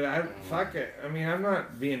great, but fuck it. I mean, I'm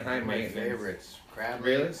not being high My maintenance. favorites. Crab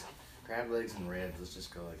Really? legs. Crab legs and ribs. Let's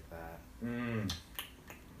just go like that.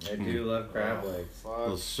 I do love crab legs. Fuck. A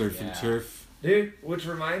little surf and turf. Dude, which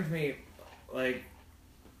reminds me, like,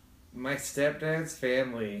 my stepdad's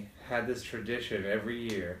family had this tradition every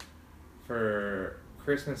year for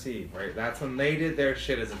Christmas Eve, right? That's when they did their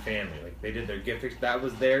shit as a family. Like, they did their gift. That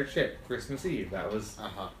was their shit. Christmas Eve. That was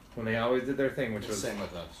when they always did their thing, which was... Same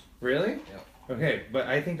with us. Really? Yep. Okay, but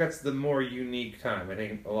I think that's the more unique time. I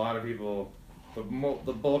think a lot of people, the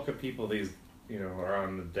bulk of people are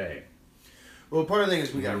on the day. Well, part of the thing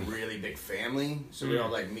is we got a really big family, so we all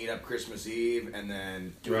like meet up Christmas Eve and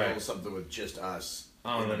then do a little something with just us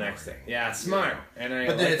on the next day. Yeah, smart. Yeah. And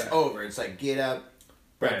but then it's over. It's like get up,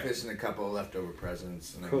 breakfast, and a couple of leftover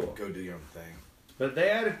presents, and then go do your own thing. But they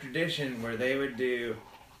had a tradition where they would do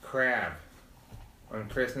crab on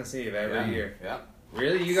Christmas Eve every year. Yeah.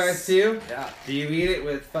 Really, you guys too? Yeah. Do you eat it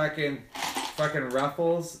with fucking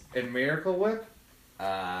Ruffles and Miracle Whip?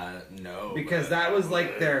 No. Because that was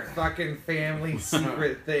like their fucking family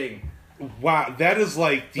secret thing. Wow, that is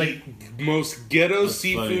like the most ghetto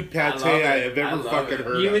seafood pate I have ever fucking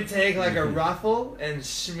heard of. You would take like a Ruffle and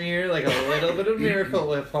smear like a little bit of Miracle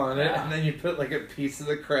Whip on it, and then you put like a piece of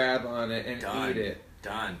the crab on it and eat it.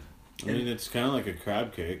 Done. I mean, it's kind of like a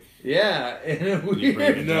crab cake. Yeah, in a You break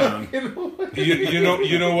weird it down. fucking way.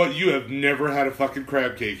 You know what? You have never had a fucking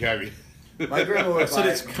crab cake, have you? My grandma would said buy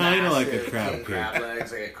it's kinda like a massive crab king cake. crab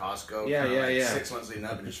legs like at Costco. Yeah, kinda yeah. 6 months leading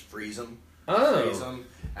up and just freeze them. Oh. Freeze them,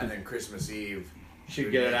 and then Christmas Eve, Should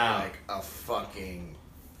we'd get it make, out. like a fucking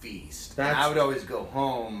feast. That's- I would always go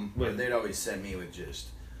home, With- and they'd always send me with just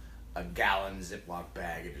a gallon Ziploc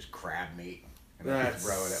bag of just crab meat. And I'd That's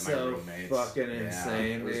throw it at my so roommates. fucking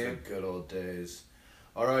insane, it was dude. the good old days.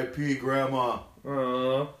 R.I.P. Grandma.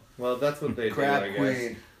 Oh, well, that's what they Crab do, I guess.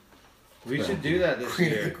 queen. We should do that this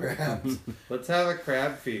Queen of the year. crabs. Let's have a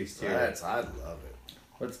crab feast here. I love it.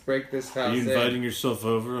 Let's break this Are house you in. inviting yourself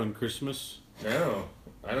over on Christmas? No,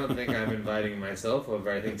 I don't think I'm inviting myself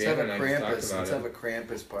over. I think Let's have Dave a and I just talked Krampus. about Let's it. have a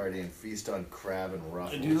Krampus party and feast on crab and I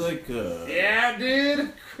ruffles. do like Yeah,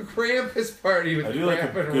 dude! Krampus party with I do like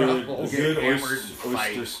crab a and good, ruffles. hammered oyster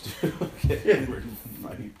fight. stew. Get hammered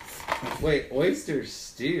fight. Wait, oyster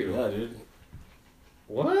stew? Yeah, dude.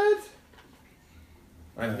 What?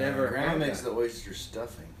 I've never Grandma had makes that. the oyster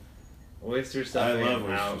stuffing. Oyster stuffing. I love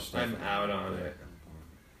oyster I'm stuffing. I'm out on it.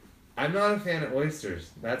 I'm not a fan of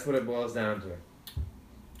oysters. That's what it boils down to.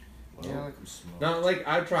 Yeah, I like them smoked. Not like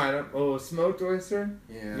I've tried them. Oh, a smoked oyster?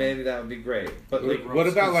 Yeah. Maybe that would be great. But like, What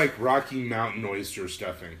about like Rocky Mountain oyster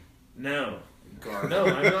stuffing? no, Garlic. no,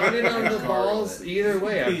 I'm not in on the Garlic. balls either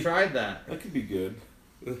way. I've tried that. That could be good.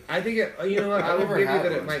 I think it. You know what? I I've would never give you had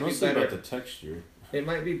that it one. might be Mostly better. about the texture. It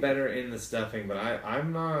might be better in the stuffing, but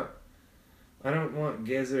I'm not. I don't want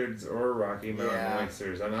gizzards or Rocky Mountain Yeah.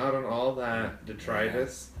 oysters. I'm out on all that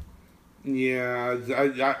detritus. Yeah,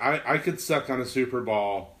 I could suck on a Super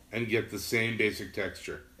Ball and get the same basic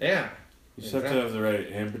texture. Yeah. You just have to have the right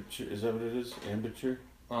embouchure. Is that what it is? Embouchure?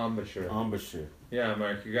 Embouchure. Embouchure. Yeah,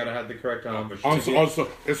 Mark, you gotta have the correct embouchure. Also,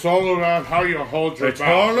 it's all about how you hold your It's mouth.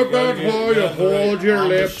 all about how you hold your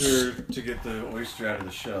lips. Embouchure to get the oyster out of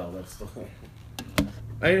the shell. That's the whole.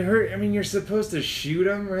 I mean, you're supposed to shoot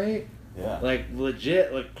them, right? Yeah. Like,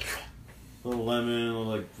 legit, like... A little lemon, a little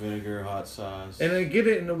like vinegar, hot sauce. And I get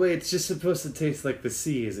it in a way, it's just supposed to taste like the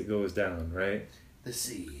sea as it goes down, right? The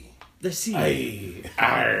sea. The sea. Hey,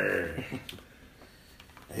 Arr.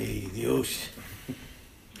 hey, the ocean.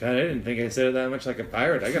 God, I didn't think I said it that much like a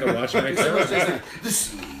pirate. I gotta watch myself. The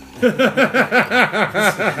sea.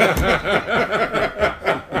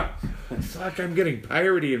 Fuck, I'm getting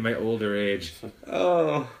piratey in my older age.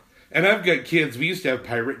 Oh, and I've got kids. We used to have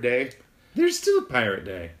Pirate Day. There's still Pirate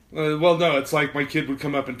Day. Well, no, it's like my kid would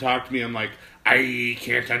come up and talk to me. I'm like, I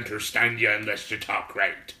can't understand you unless you talk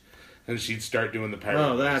right. And she'd start doing the pirate.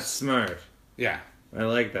 Oh, voice. that's smart. Yeah. I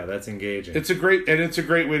like that. That's engaging. It's a great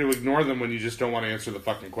way to ignore them when you just don't want to answer the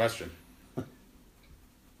fucking question.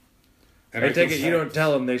 And I take can it you don't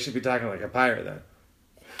tell them they should be talking like a pirate then.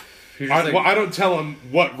 You're just like, well, I don't tell them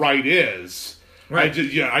what right is. Right.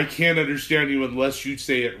 I can't understand you unless you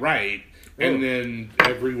say it right. And Oh. then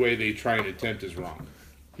every way they try and attempt is wrong.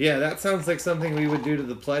 yeah, that sounds like something we would do to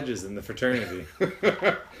the pledges in the fraternity.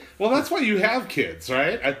 Well, that's why you have kids,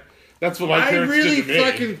 right? That's what my I parents really did to me.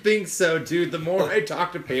 fucking think so, dude. The more I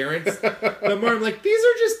talk to parents, the more I'm like, these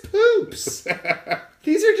are just poops.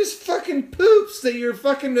 These are just fucking poops that you're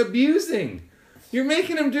fucking abusing. You're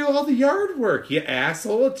making them do all the yard work, you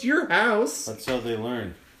asshole. It's your house. That's how they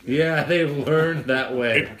learn. Yeah, they learned that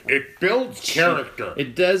way. It builds character.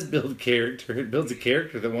 It does build character. It builds a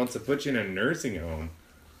character that wants to put you in a nursing home.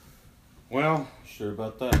 Well, Sure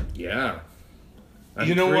about that? Yeah. I'm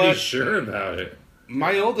You know pretty what? sure about it.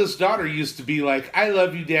 my oldest daughter used to be like, I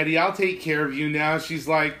love you, Daddy. I'll take care of you now. She's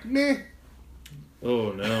like, meh.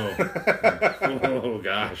 Oh, no. Oh,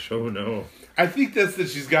 gosh. Oh, no. I think that's that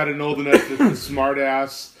she's gotten old enough that the smart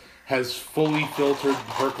ass has fully filtered,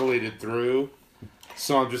 percolated through.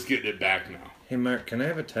 So I'm just getting it back now. Hey, Mark, can I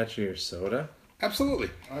have a touch of your soda? Absolutely.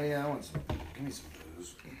 Oh yeah, I want some. Give me some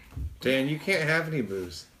booze. Dan, you can't have any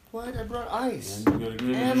booze. What? I brought ice. And you gotta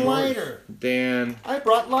give And them lighter. Dan, I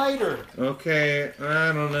brought lighter. okay,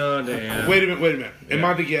 I don't know, Dan. Wait a minute. Am Yeah.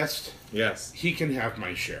 I the guest? Yes. He can have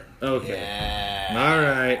my share. Okay. Yeah. All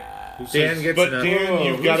right. Who Dan says- gets But nothing. Dan,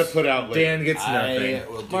 you've got to put out later. Dan gets nothing. I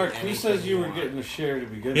will do Mark, who anything says you were want. getting a share to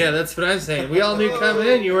begin Yeah, with? that's what I'm saying. We all knew coming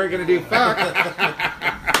in you weren't going to do fuck.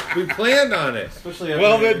 We planned on it. Especially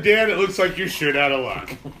Well after- then, Dan, it looks like you're shit out of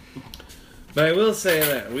luck. But I will say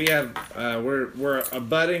that we have we're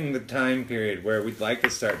abutting the time period where we'd like to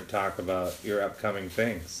start to talk about your upcoming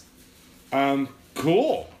things.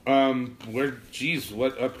 Cool.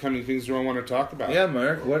 What upcoming things do I want to talk about? Yeah,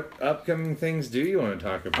 Mark, what upcoming things do you want to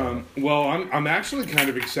talk about? Well, I'm actually kind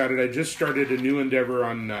of excited. I just started a new endeavor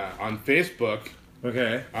on Facebook.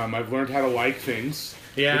 Okay. I've learned how to like things,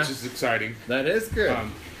 Yeah. which is exciting. That is good.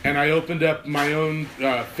 And I opened up my own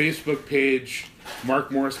Facebook page,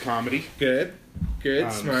 Mark Morris Comedy, Good.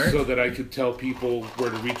 Good. Smart. so that I could tell people where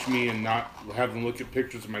to reach me and not have them look at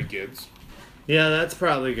pictures of my kids. Yeah, that's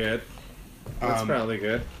probably good. That's Um, probably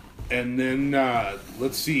good. And then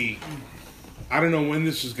let's see. I don't know when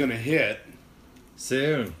this is going to hit.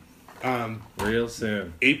 Soon. Real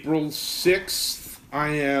soon. April 6th, I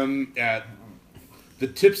am at the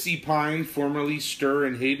Tipsy Pine, formerly Stir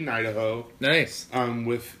in Hayden, Idaho, Nice.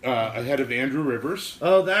 with ahead of Andrew Rivers.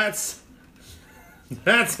 Oh, that's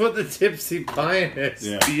what the Tipsy Pine is.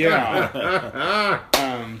 Yeah. Yeah.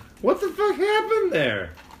 What the fuck happened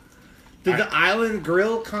there? Did the Island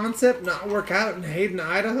Grill concept not work out in Hayden,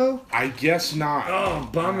 Idaho? I guess not. Oh,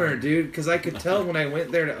 bummer, dude. Because I could tell when I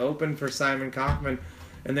went there to open for Simon Kaufman,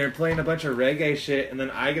 and they're playing a bunch of reggae shit, and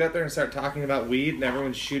then I get up there and start talking about weed, and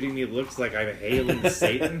everyone's shooting me looks like I'm hailing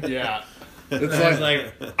Satan. Yeah. It's And I was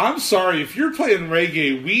like, I'm sorry, if you're playing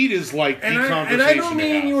reggae, weed is like the and conversation I don't to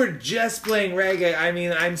mean have. you were just playing reggae. I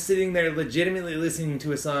mean, I'm sitting there legitimately listening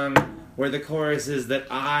to a song where the chorus is that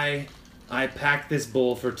I packed this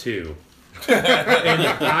bowl for two. And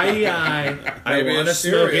I Maybe want to it's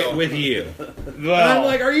smoke cereal. it with you. And Well, I'm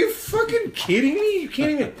like, are you fucking kidding me? You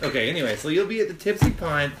can't even... Okay, anyway, so you'll be at the Tipsy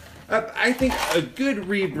Pine. I think a good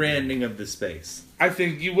rebranding of the space. I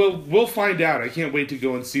think you will. We'll find out. I can't wait to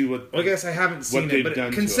go and see what. Well, I guess I haven't seen they've it, but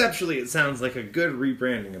done to it. conceptually it sounds like a good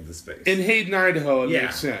rebranding of the space. In Hayden, Idaho, it Yeah.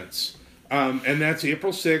 makes sense. And that's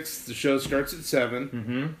April 6th. The show starts at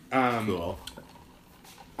 7. Cool.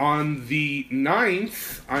 On the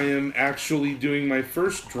 9th, I am actually doing my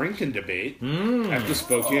first drinking debate at the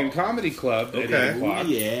Spokane Comedy Club at 8 o'clock.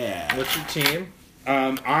 Yeah. What's your team?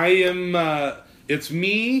 I am, it's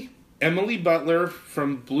me, Emily Butler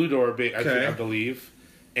from Blue Door, I believe,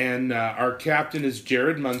 and our captain is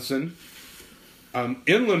Jared Munson,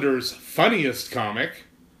 Inlander's funniest comic.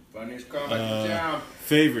 Funniest comic in town.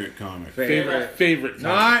 Favorite comic. Favorite comic.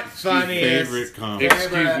 Not funniest. Favorite comic.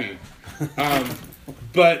 Excuse me.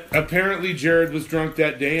 But apparently Jared was drunk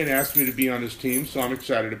that day and asked me to be on his team, so I'm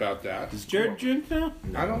excited about that. Is Jared drunk now?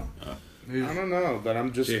 I don't know, but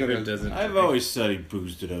I'm just Jared gonna. doesn't. I've always said he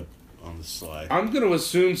boozed it up on the sly. I'm gonna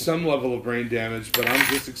assume some level of brain damage, but I'm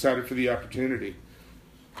just excited for the opportunity.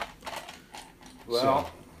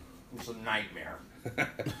 Well, it's a nightmare.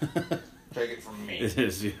 Take it from me. It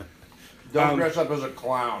is, yeah. Don't dress up as a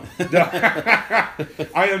clown.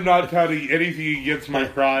 I am not touting anything against my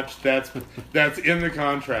crotch. That's in the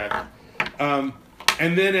contract. And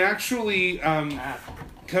then actually,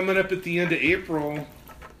 coming up at the end of April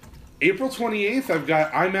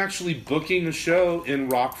 28th, I'm actually booking a show in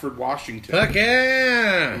Rockford, Washington. Fuck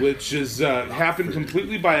yeah! Which has happened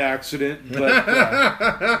completely by accident, but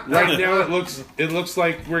right now it looks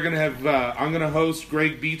like we're gonna have I'm gonna host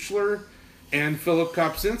Greg Beechler and Philip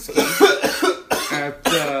Kopczynski at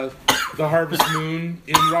the Harvest Moon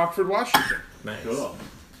in Rockford, Washington. Nice. Cool.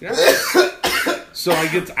 Yeah. So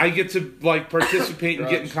I get to like participate in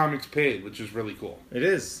getting comics paid, which is really cool. It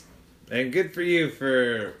is, and good for you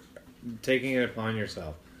for taking it upon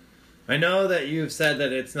yourself. I know that you've said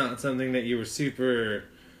that it's not something that you were super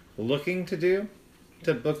looking to do,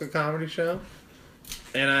 to book a comedy show,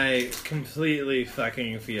 and I completely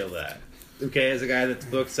fucking feel that. Okay, as a guy that's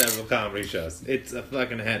booked several comedy shows, it's a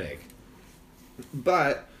fucking headache.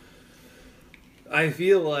 But I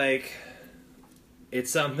feel like it's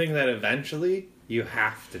something that eventually you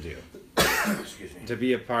have to do to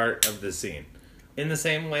be a part of the scene. In the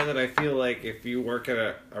same way that I feel like if you work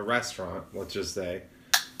at a restaurant, let's just say,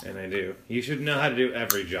 and I do, you should know how to do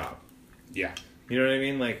every job. Yeah. You know what I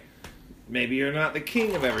mean? Like, maybe you're not the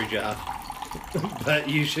king of every job, but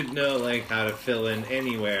you should know, like, how to fill in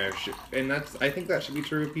anywhere. And I think that should be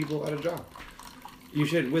true of people at a job. You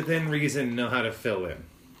should, within reason, know how to fill in.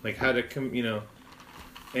 Like, how to,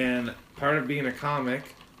 and part of being a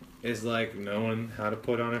comic is, like, knowing how to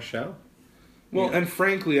put on a show. Well, and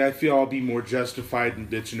frankly, I feel I'll be more justified in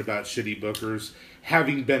bitching about shitty bookers,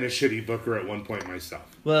 having been a shitty booker at one point myself.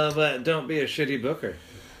 Well, but don't be a shitty booker.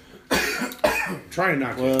 Trying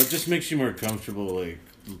not to. Well, it just makes you more comfortable, like,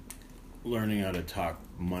 learning how to talk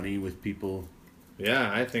money with people. Yeah,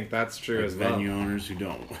 I think that's true Like as well. venue owners who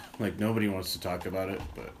don't, like, nobody wants to talk about it,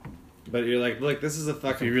 But you're like, look, this is a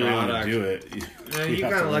fucking if you really product. want to do it, You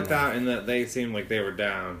have kind to of lucked learn out in that they seemed like they were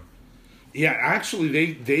down. Yeah,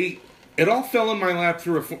 actually, it all fell in my lap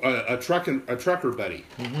through a trucker buddy.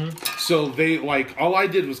 Mm-hmm. So they, like, all I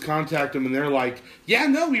did was contact them, and they're like, yeah,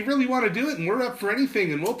 no, we really want to do it, and we're up for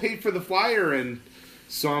anything, and we'll pay for the flyer, and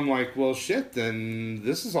so I'm like, well, shit, then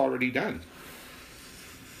this is already done.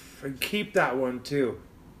 And keep that one, too.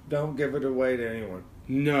 Don't give it away to anyone.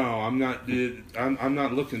 No, I'm not. I'm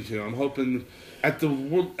not looking to. I'm hoping, at the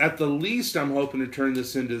least, I'm hoping to turn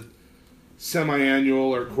this into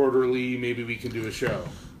semi-annual or quarterly. Maybe we can do a show.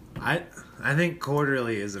 I think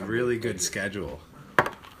quarterly is a really good schedule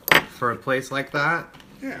for a place like that.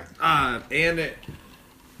 Yeah. And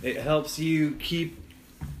it helps you keep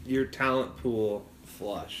your talent pool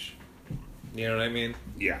flush. You know what I mean?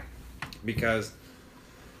 Yeah. Because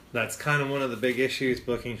that's kind of one of the big issues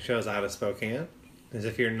booking shows out of Spokane, is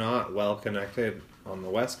if you're not well connected on the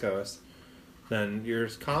West Coast, then your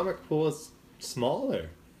comic pool is smaller,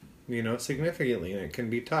 significantly, and it can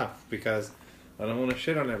be tough because I don't want to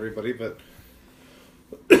shit on everybody, but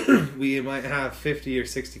we might have 50 or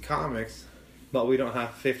 60 comics, but we don't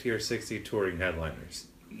have 50 or 60 touring headliners.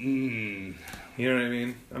 Mm. You know what I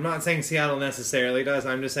mean? I'm not saying Seattle necessarily does.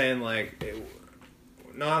 I'm just saying, like,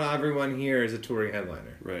 not everyone here is a touring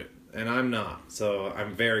headliner. Right. And I'm not, so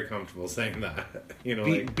I'm very comfortable saying that.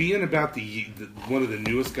 Being about the one of the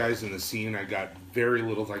newest guys in the scene, I got very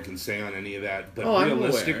little I can say on any of that. But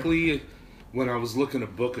realistically, when I was looking to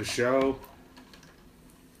book a show,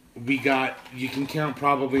 you can count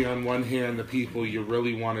probably on one hand the people you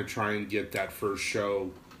really want to try and get that first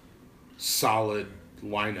show solid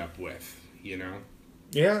lineup with,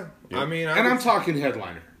 Yeah. I mean, I'm talking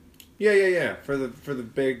headliner. Yeah. For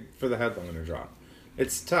the headliner drop.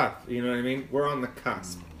 It's tough, you know what I mean? We're on the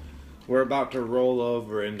cusp. We're about to roll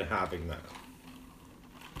over into having that.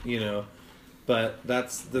 But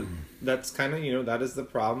that's kind of, that is the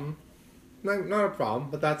problem. Not a problem,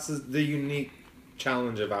 but that's the unique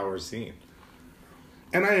challenge of our scene.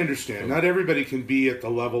 And I understand. Not everybody can be at the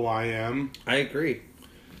level I am. I agree.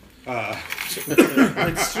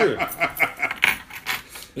 It's true.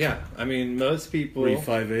 Yeah, I mean, most people...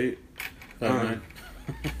 358.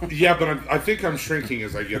 Yeah, but I think I'm shrinking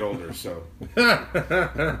as I get older, so...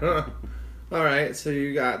 Alright, so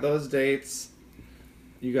you got those dates.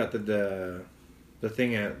 You got the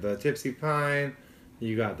thing at the Tipsy Pine.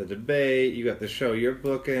 You got the debate. You got the show you're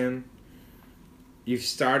booking. You've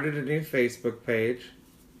started a new Facebook page.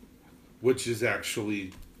 Which is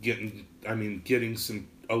actually getting some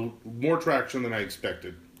more traction than I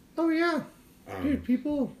expected. Oh, yeah. Dude,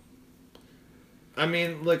 people... I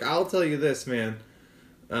mean, look, I'll tell you this, man.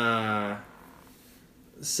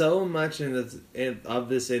 So much of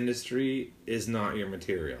this industry is not your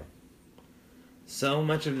material. So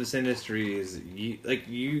much of this industry is...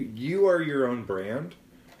 You are your own brand.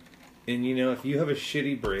 And, if you have a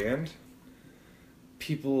shitty brand,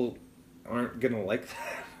 people aren't going to like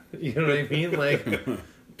that. You know what I mean? Like,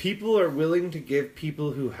 people are willing to give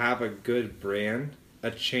people who have a good brand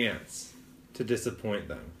a chance to disappoint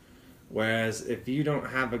them. Whereas if you don't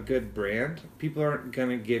have a good brand, people aren't going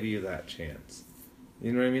to give you that chance.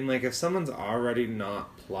 You know what I mean? Like, if someone's already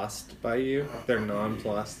not plussed by you, if they're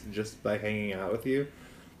nonplussed just by hanging out with you,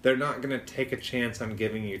 they're not going to take a chance on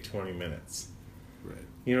giving you 20 minutes. Right.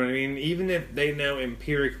 You know what I mean? Even if they know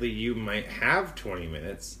empirically you might have 20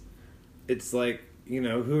 minutes, it's like,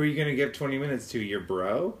 who are you going to give 20 minutes to? Your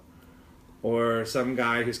bro? Or some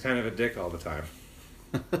guy who's kind of a dick all the time?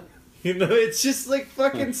 It's just like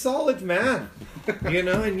fucking solid math.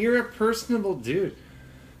 And you're a personable dude.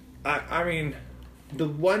 I mean, the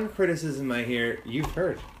one criticism I hear, you've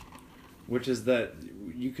heard, which is that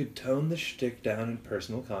you could tone the shtick down in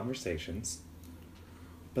personal conversations.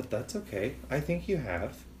 But that's okay. I think you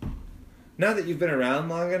have. Now that you've been around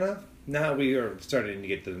long enough, now we are starting to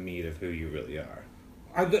get to the meat of who you really are.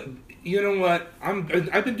 You know what?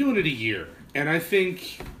 I've been doing it a year, and I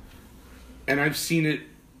think, and I've seen it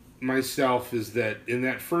myself, is that in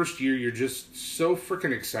that first year you're just so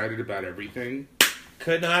freaking excited about everything.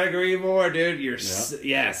 Could not agree more, dude.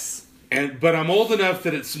 Yes. But I'm old enough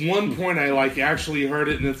that at one point I actually heard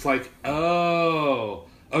it, and it's like, oh,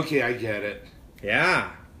 okay, I get it.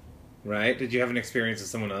 Yeah. Right? Did you have an experience with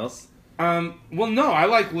someone else? Well, no,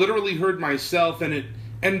 I literally heard myself,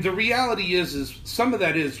 and the reality is some of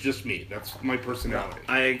that is just me. That's my personality.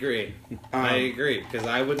 I agree. I agree, because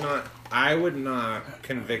I would not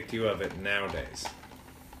convict you of it nowadays.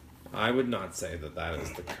 I would not say that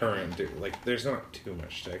is the current dude. Like, there's not too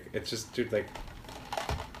much shtick. It's just, dude, like...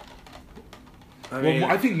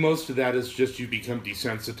 I think most of that is just you become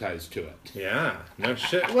desensitized to it. Yeah, no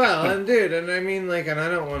shit. Well, and dude, and I mean, like, and I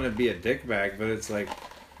don't want to be a dickbag, but it's like,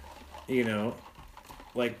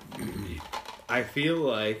 like... I feel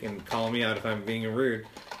like, and call me out if I'm being rude,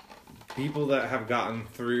 people that have gotten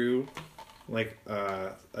through,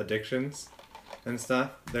 addictions and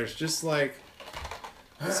stuff, there's just,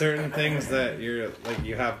 certain things that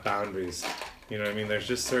you have boundaries. You know what I mean? There's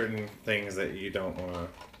just certain things that you don't want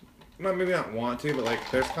to, maybe not want to, but,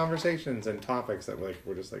 there's conversations and topics that,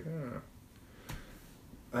 we're just like,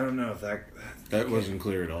 I don't know if that wasn't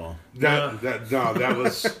clear at all. That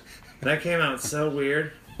was... That came out so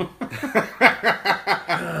weird. Oh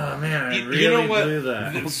man, I really blew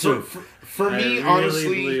that. For me, I really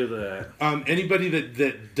honestly, blew that. Anybody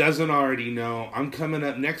that doesn't already know, I'm coming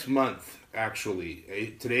up next month.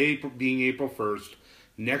 Actually, today being April 1st,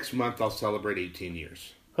 next month I'll celebrate 18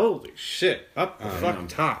 years. Holy shit! Up the fucking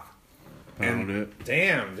top.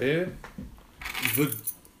 Damn, dude. The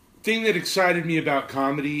thing that excited me about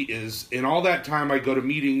comedy is, in all that time I go to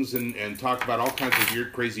meetings and talk about all kinds of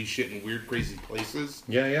weird, crazy shit in weird, crazy places.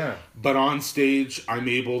 Yeah. But on stage, I'm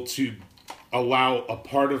able to allow a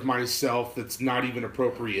part of myself that's not even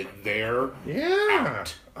appropriate there. Yeah.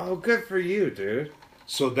 Out. Oh, good for you, dude.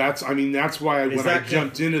 So that's why when I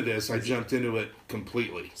jumped into this, I jumped into it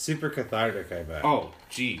completely. Super cathartic, I bet. Oh,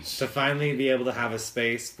 jeez. To finally be able to have a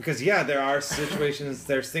space. Because, there are situations,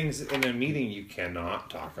 there's things in a meeting you cannot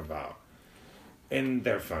talk about. And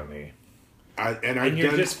they're funny. And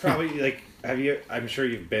you're just probably, I'm sure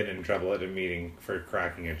you've been in trouble at a meeting for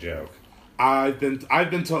cracking a joke. I've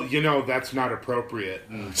been told, that's not appropriate.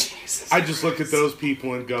 And Jesus I just look at those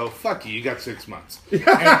people and go, fuck you got 6 months. But,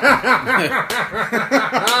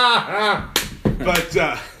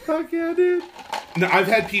 fuck yeah, dude. No, I've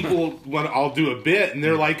had people when I'll do a bit and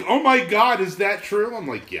they're like, oh my God, is that true? I'm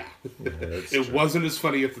like, yeah. It wasn't as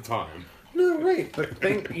funny at the time. No, great. But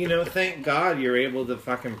thank God you're able to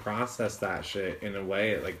fucking process that shit in a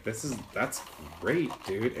way like that's great,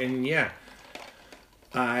 dude. And yeah,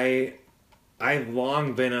 I've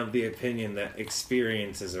long been of the opinion that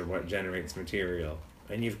experiences are what generates material.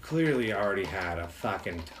 And you've clearly already had a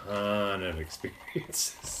fucking ton of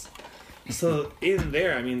experiences. So in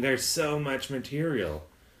there, I mean, there's so much material.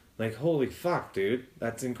 Like, holy fuck, dude.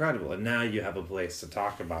 That's incredible. And now you have a place to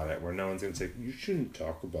talk about it where no one's going to say, you shouldn't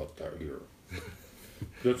talk about that here.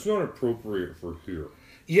 That's not appropriate for here.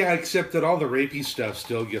 Yeah, except that all the rapey stuff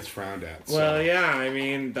still gets frowned at. So. Well, yeah, I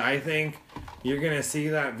mean, I think you're going to see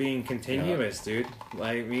that being continuous, dude.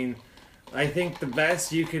 Like, I mean, I think the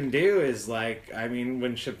best you can do is, like, I mean,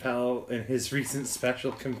 when Chappelle in his recent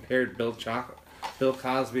special compared Bill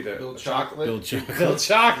Cosby to... Bill Chocolate? Bill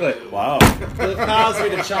Chocolate. Wow. Bill Cosby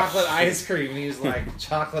to chocolate ice cream. And he was like,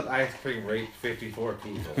 chocolate ice cream raped 54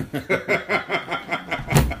 people.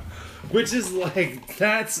 Which is like,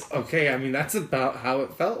 that's okay. I mean, that's about how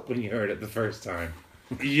it felt when you heard it the first time.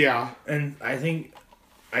 Yeah. And I think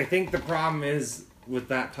the problem is with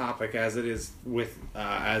that topic, as it is with,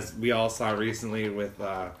 as we all saw recently with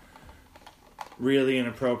really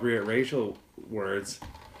inappropriate racial words,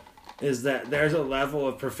 is that there's a level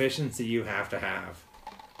of proficiency you have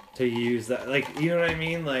to use that. Like, you know what I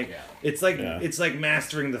mean? Like, Yeah. it's like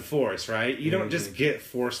mastering the Force, right? You don't just get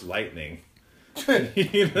Force lightning.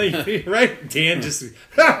 Right? Dan just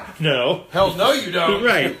no. Hell no, you don't.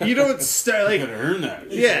 Right. You don't start You like gotta earn that.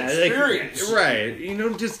 yeah, experience. like, right. You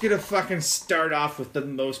don't just get to fucking start off with the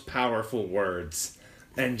most powerful words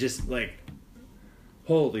and just like,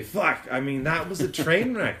 holy fuck. I mean, that was a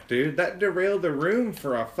train wreck, dude. That derailed the room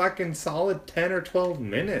for a fucking solid 10 or 12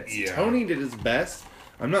 minutes. Yeah. Tony did his best.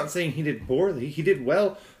 I'm not saying he did poorly. He did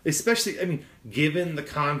well, especially, I mean, given the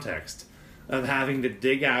context of having to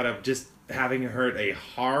dig out of just having heard a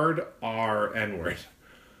hard R N-word.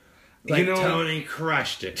 Like, Tony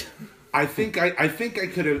crushed it. I think I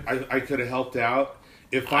could have helped out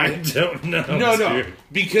if I don't know. No, dude.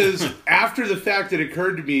 because after the fact, it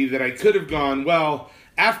occurred to me that I could have gone, well,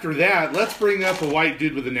 after that, let's bring up a white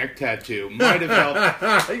dude with a neck tattoo. Might have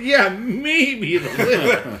helped. Yeah, maybe a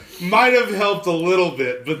little. Might have helped a little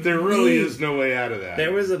bit, but there really is no way out of that.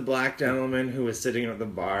 There was a black gentleman who was sitting at the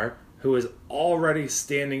bar who was already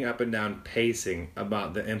standing up and down pacing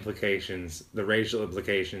about the implications, the racial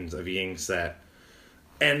implications of Ying's set.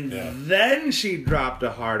 And then she dropped a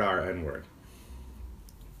hard R N-word.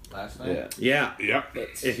 Last night? Yeah. Yep.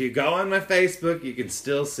 If you go on my Facebook, you can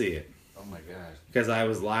still see it. Oh my god. Because I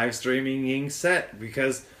was live streaming Ying's set.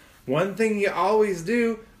 Because one thing you always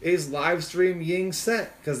do is live stream Ying's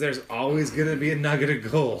set. Because there's always going to be a nugget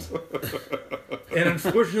of gold. And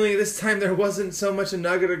unfortunately, this time there wasn't so much a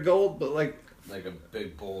nugget of gold, but like a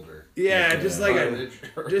big boulder. yeah, just like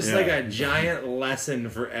Yeah. a giant lesson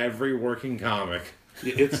for every working comic.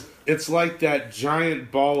 It's like that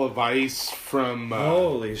giant ball of ice from.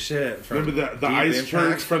 Holy shit! From Remember the Deep ice Impact?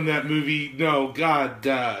 turds from that movie? No, God.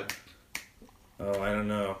 Oh, I don't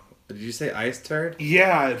know. Did you say ice turd?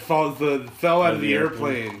 Yeah, it fell out of the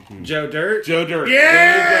airplane. Joe Dirt? Joe Dirt.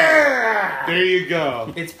 Yeah! There you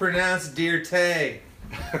go. It's pronounced Dear Tay.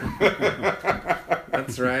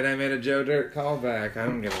 That's right, I made a Joe Dirt callback. I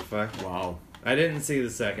don't give a fuck. Wow. I didn't see the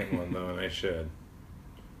second one, though, and I should.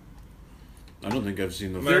 I don't think I've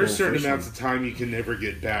seen the There are full certain first amounts one. of time you can never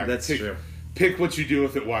get back. That's true. Pick what you do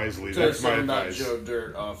with it wisely. That's my Not advice. Joe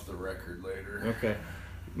Dirt off the record later. Okay.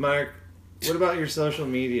 Mark, what about your social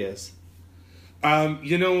medias?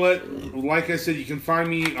 You know what? Like I said, you can find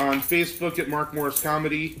me on Facebook at Mark Morris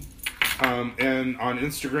Comedy, and on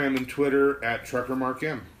Instagram and Twitter at Trucker Mark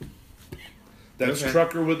M. That's Okay.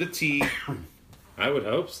 Trucker with a T. I would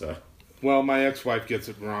hope so. Well, my ex-wife gets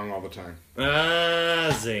it wrong all the time.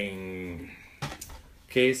 Zing.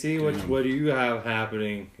 Casey, what do you have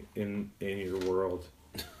happening in your world?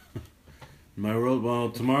 My world. Well,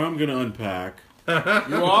 tomorrow I'm gonna unpack. You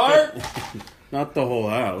are? Not the whole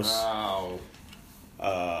house. Wow.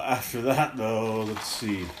 After that, though, let's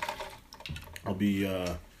see. I'll be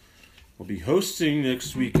hosting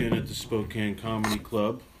next weekend at the Spokane Comedy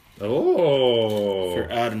Club Oh,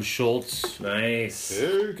 for Adam Schultz. nice.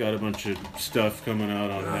 Got a bunch of stuff coming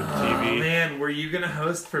out on Oh MTV. man, were you gonna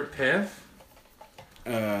host for Piff?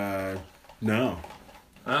 No.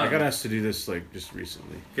 Oh, I got asked to do this just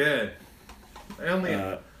recently. good.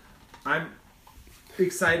 I'm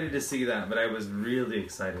excited to see that, but I was really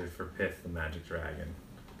excited for Piff the Magic Dragon.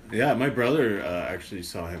 Yeah, my brother actually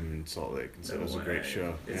saw him in Salt Lake, and so it was a No great way.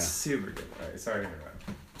 show. It's super good. All right, sorry to interrupt.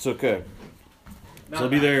 It's okay. Not I'll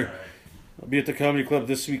be bad, there. sorry. I'll be at the Comedy Club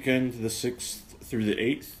this weekend, the 6th through the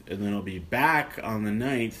 8th, and then I'll be back on the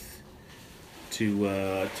 9th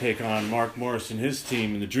to take on Mark Morris and his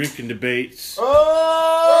team in the drinking debates. Rivalry!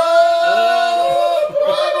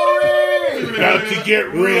 About to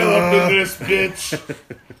get real up in this bitch.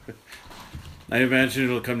 I imagine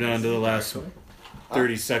it'll come down to the last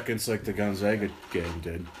 30 seconds like the Gonzaga game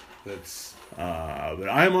did. That's But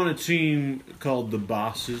I'm on a team called the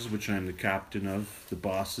Bosses, which I'm the captain of. The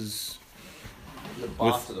Bosses. The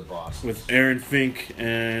boss of the boss. With Aaron Fink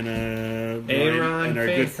and Ryan, and our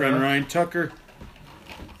Fink, good friend huh? Ryan Tucker.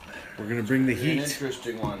 We're going to bring the An heat.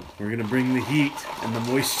 interesting one. We're going to bring the heat and the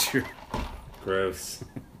moisture. Gross.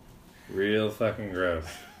 Real fucking gross.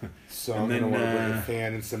 so And I'm then, gonna want to bring a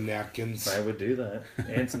fan and some napkins. I would do that.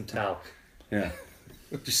 And some talc. Yeah.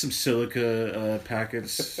 Just some silica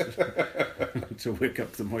packets to wick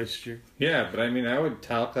up the moisture. Yeah, but I mean, I would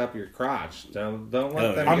talc up your crotch. Don't let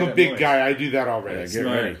Oh, them I'm get a it big moist. guy. I do that already. Yeah, get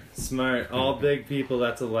Smart. ready. Smart. All big people,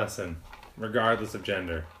 that's a lesson. Regardless of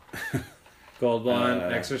gender. Gold Bond,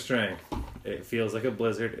 extra strength. It feels like a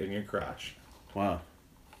blizzard in your crotch. Wow.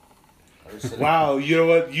 Wow, you know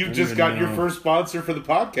what? You don't just even got your know. first sponsor for the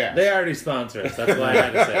podcast. They already sponsor us. That's why I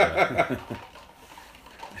had to say that.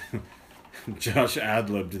 Josh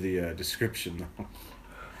ad-libbed the description, though.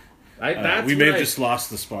 That's We what may have I- just lost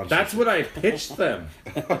the sponsorship. That's what I pitched them.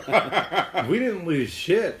 We didn't lose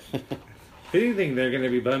shit. If anything, they're going to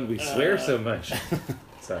be bummed we swear so much.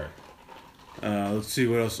 Sorry. Let's see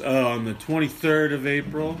what else. Oh, on the 23rd of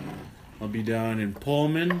April, I'll be down in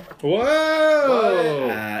Pullman Whoa!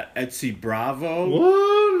 at Etsy Bravo.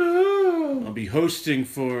 Whoa, no! I'll be hosting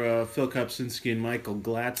for Phil Kopsinski and Michael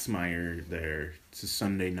Glatzmeyer there. It's a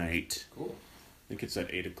Sunday night. Cool. I think it's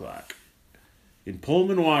at 8 o'clock. In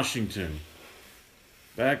Pullman, Washington.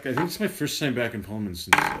 I think it's my first time back in Pullman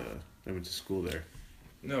since I went to school there.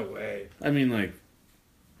 No way. I mean, like,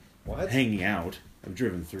 What? hanging out. I've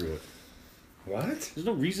driven through it. What? There's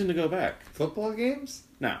no reason to go back. Football games?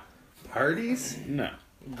 No. Parties? No.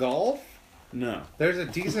 Golf? No. There's a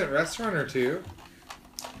decent restaurant or two.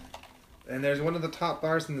 And there's one of the top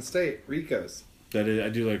bars in the state, Rico's. I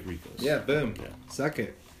do like Rico's. Yeah, boom. Yeah. Suck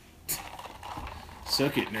it.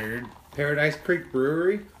 Suck it, nerd. Paradise Creek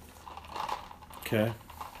Brewery? Okay.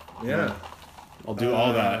 Yeah. I'll do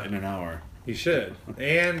all that in an hour. You should.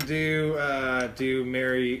 And do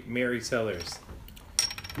Mary Sellers.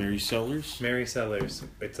 Mary Sellers? Mary Sellers.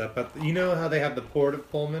 It's up at you know how they have the port of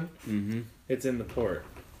Pullman? Mm-hmm. It's in the port.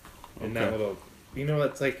 In that Okay. little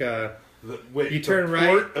it's like a Wait, You the turn right.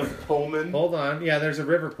 Port of Pullman. hold on. Yeah, there's a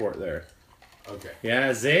river port there. Okay.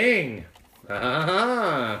 Yeah, zing.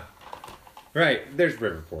 Ah. Right, there's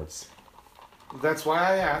river ports. That's why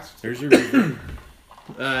I asked. There's a river.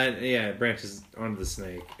 Yeah, it branches onto the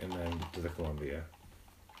Snake and then to the Columbia.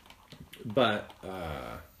 But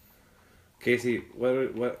Casey,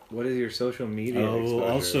 what is your social media I will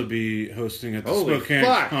exposure? also be hosting at the Holy Spokane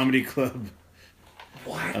fuck. Comedy Club.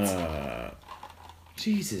 What?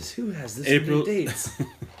 Jesus, who has this April- many dates? I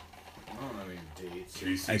don't have any dates.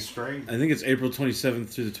 JC Strang. I think it's April 27th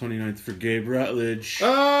through the 29th for Gabe Rutledge.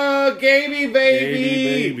 Oh, Gaby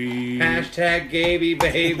baby! Baby. Hashtag Gaby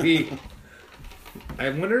baby. I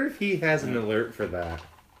wonder if he has an alert for that.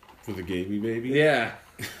 For the Gaby baby? Yeah.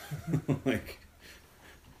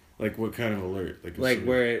 Like what kind of alert? Like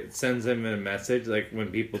where it sends him a message, like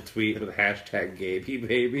when people tweet with hashtag Gaby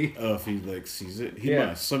baby. Oh, if he sees it? He Yeah.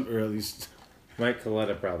 must. Or at least... Mike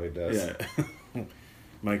Coletta probably does. Yeah.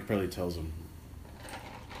 Mike probably tells him.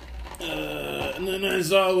 And then,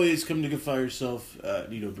 as always, come to go find yourself at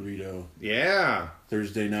Nito Burrito. Yeah.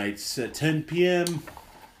 Thursday nights at 10 p.m.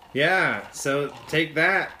 Yeah. So take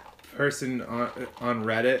that, person on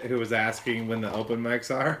Reddit who was asking when the open mics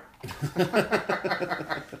are.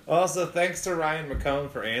 Also, thanks to Ryan McComb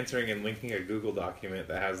for answering and linking a Google document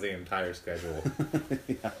that has the entire schedule.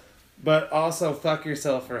 Yeah. But also, fuck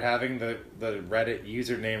yourself for having the Reddit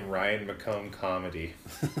username Ryan McComb Comedy.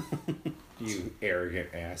 You arrogant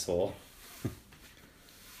asshole.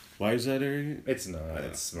 Why is that arrogant? It's not.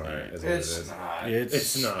 It's smart. Alright. Is what it It's is. not.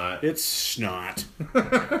 It's not. It's snot.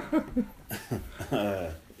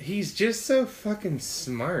 He's just so fucking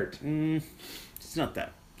smart. It's not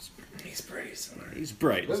that. He's pretty smart. He's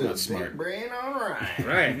bright. He's Look at not the smart. big brain on Ryan.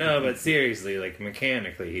 Right, no, but seriously, like,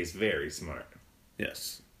 mechanically, he's very smart.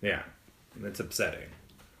 Yes. Yeah. And it's upsetting.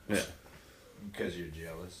 Yeah. Because you're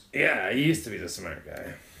jealous. Yeah, I used to be the smart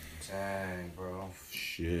guy. Dang, bro.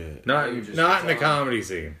 Shit. Not You're just not in the dumb. comedy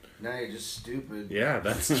scene. Now you're just stupid. Yeah,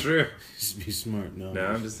 that's true. Just be smart. No. No,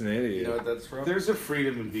 I'm just an You idiot. know what that's from? There's a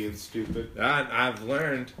freedom in being stupid. I've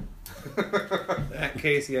learned. At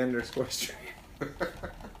Casey_Stream.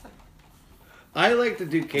 I like to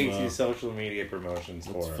do Casey's Wow. social media promotions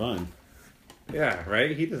for It's him. fun. Yeah,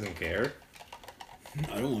 right? He doesn't care.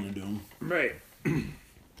 I don't want to do them. Right.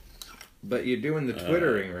 But you're doing the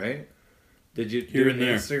Twittering, right? Did you Here do and the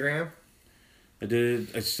there. Instagram? I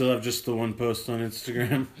did. I still have just the one post on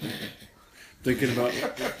Instagram. thinking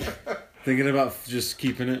about just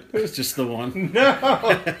keeping it. It's just the one. No!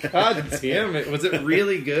 God damn it. Was it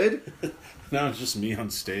really good? No, it's just me on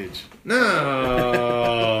stage.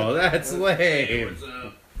 No! That's lame. What's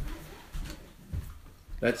up?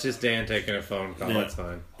 That's just Dan taking a phone call. Yeah. That's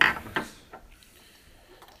fine.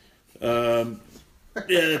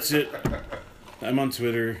 Yeah, that's it. I'm on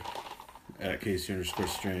Twitter at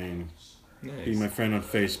Casey_Strain. Be Nice. my friend on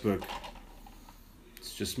Facebook.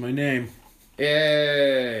 It's just my name.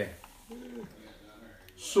 Yay!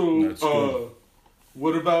 So, That's cool.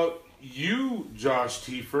 what about you, Josh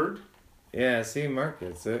Tieford? Yeah, see, Mark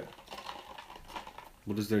gets it.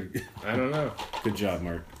 What is there? I don't know. Good job,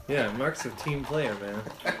 Mark. Yeah, Mark's a team player,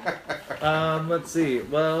 man. Let's see.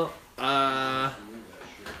 Well, I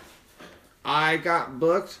got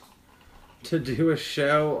booked to do a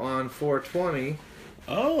show on 420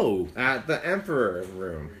 Oh, at the Emperor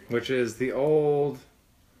Room, which is the old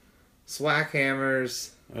Swackhammers,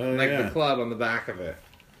 like yeah. the club on the back of it.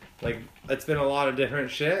 Like, it's been a lot of different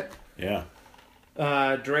shit. Yeah.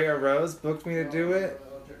 Drea Rose booked me to do it,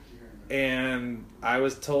 and I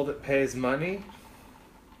was told it pays money.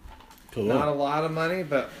 Cool. Not a lot of money,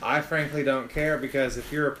 but I frankly don't care because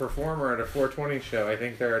if you're a performer at a 420 show, I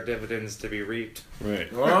think there are dividends to be reaped. Right.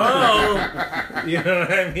 Oh, You know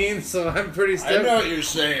what I mean? So I'm pretty I stoked. know what you're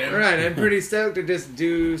saying. Right, I'm pretty stoked to just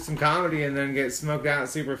do some comedy and then get smoked out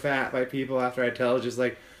super fat by people after I tell just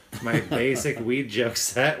like my basic weed joke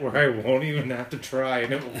set where I won't even have to try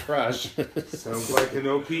and it will crush. Sounds like an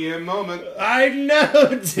OPM moment. I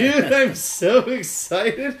know, dude. I'm so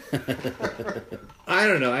excited. I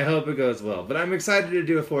don't know. I hope it goes well. But I'm excited to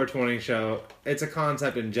do a 420 show. It's a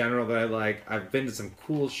concept in general that I like. I've been to some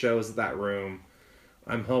cool shows at that room.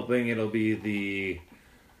 I'm hoping it'll be the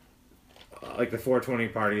 420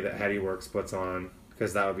 party that Hetty Works puts on.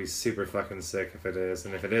 Because that would be super fucking sick if it is.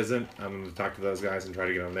 And if it isn't, I'm going to talk to those guys and try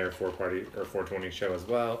to get on their 420 show as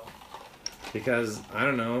well. Because, I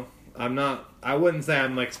don't know. I wouldn't say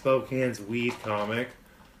I'm like Spokane's weed comic.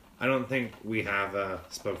 I don't think we have a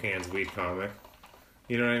Spokane's weed comic.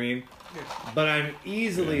 You know what I mean? But I'm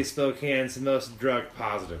easily Spokane's most drug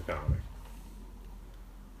positive comic.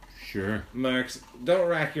 Sure. Marks, don't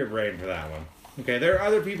rack your brain for that one. Okay, there are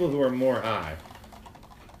other people who are more high.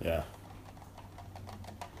 Yeah.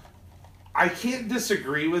 I can't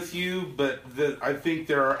disagree with you, but I think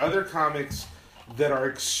there are other comics that are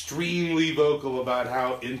extremely vocal about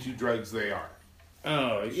how into drugs they are.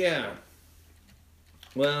 Oh, yeah.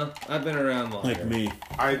 Well, I've been around longer. Like me.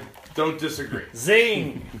 I don't disagree.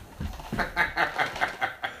 Zing!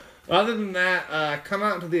 Other than that, come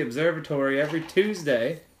out to the observatory every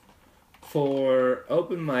Tuesday for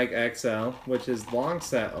Open Mic XL, which is long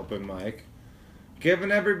set open mic.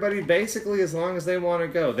 Giving everybody basically as long as they want to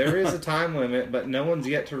go. There is a time limit, but no one's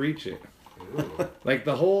yet to reach it. Like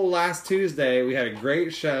the whole last Tuesday, we had a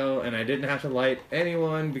great show, and I didn't have to light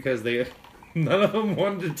anyone because none of them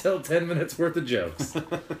wanted to tell 10 minutes worth of jokes.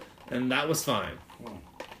 And that was fine.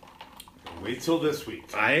 Wait till this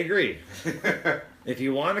week. I agree. If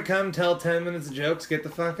you want to come tell 10 minutes of jokes, get the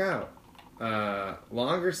fuck out.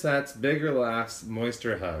 Longer sets, bigger laughs,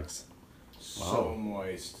 moister hugs. So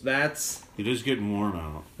moist. That's... It is getting warm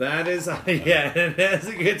out. That is... Yeah, and as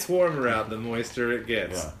it gets warmer out, the moister it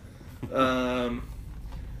gets. Yeah.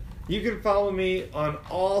 You can follow me on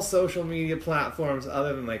all social media platforms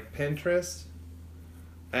other than like Pinterest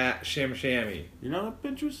at Shim Shammy. You're not on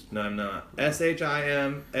Pinterest? No, I'm not. SHIMSHA.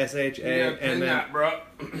 Yeah, pin And then that, bro.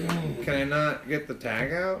 can I not get the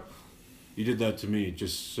tag out? You did that to me,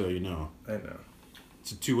 just so you know. I know.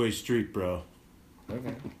 It's a two-way street, bro.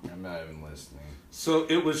 Okay. I'm not even listening. So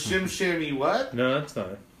it was Shim Shammy what? No, that's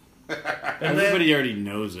fine. And Everybody already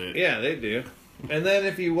knows it. yeah, they do. And then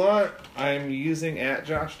if you want, I'm using at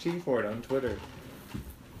Josh T Ford on Twitter.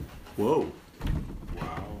 Whoa.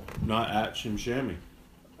 Wow. Not at Shim Shammy.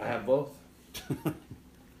 I have both.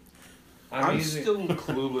 I'm using, still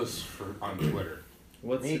clueless on Twitter.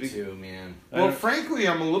 what's Me the, too, man. I Well, don't- frankly,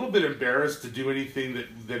 I'm a little bit embarrassed to do anything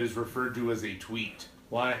that is referred to as a tweet.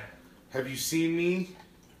 Why? Have you seen me?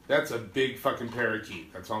 That's a big fucking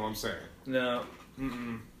parakeet. That's all I'm saying. No.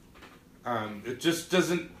 Mm-mm. It just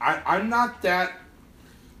doesn't. I'm not that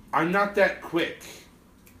quick.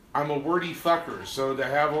 I'm a wordy fucker. So to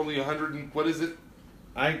have only 100 and what is it?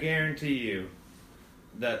 I guarantee you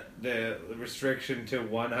that the restriction to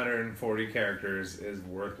 140 characters is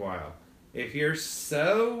worthwhile. If you're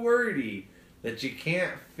so wordy that you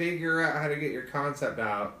can't figure out how to get your concept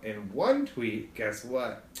out in one tweet, guess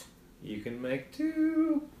what? You can make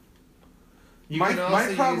two.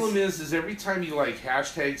 My problem is every time you like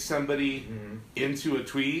hashtag somebody into a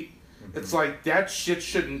tweet, it's like that shit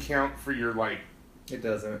shouldn't count for your like. It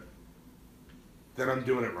doesn't. Then I'm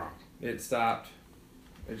doing it wrong. It stopped.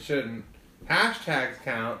 It shouldn't. Hashtags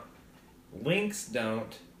count. Links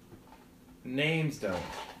don't. Names don't.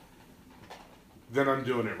 Then I'm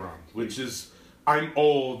doing it wrong. Which is, I'm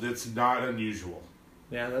old. It's not unusual.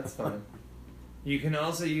 Yeah, that's fine. You can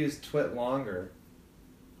also use Twit Longer,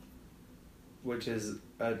 which is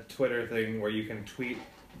a Twitter thing where you can tweet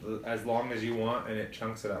as long as you want and it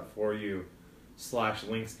chunks it up for you, /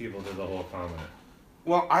 links people to the whole comment.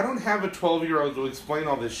 Well, I don't have a 12-year-old to explain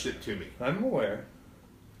all this shit to me. I'm aware,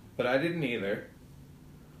 but I didn't either.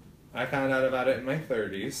 I found out about it in my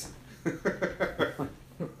 30s.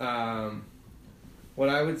 What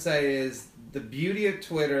I would say is the beauty of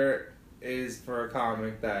Twitter is for a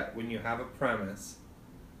comic that when you have a premise,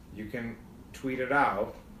 you can tweet it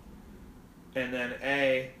out, and then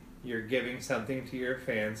A, you're giving something to your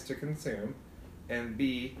fans to consume, and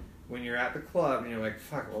B, when you're at the club and you're like,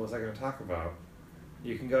 fuck, what was I going to talk about?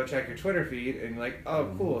 You can go check your Twitter feed and you're like,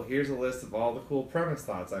 oh, cool, here's a list of all the cool premise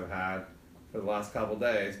thoughts I've had for the last couple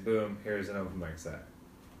days. Boom, here's an open mic set.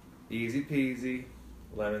 Easy peasy,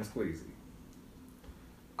 lemon squeezy.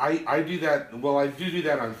 I do that. Well, I do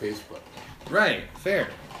that on Facebook. Right, fair.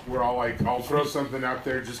 Where I'll throw something out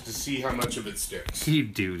there just to see how much of it sticks. He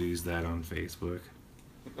do-doos that on Facebook.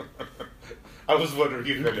 I was wondering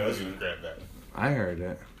if anybody was going to grab that. I heard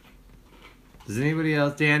it. Does anybody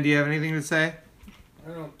else? Dan, do you have anything to say?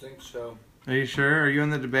 I don't think so. Are you sure? Are you in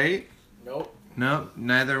the debate? Nope. Nope,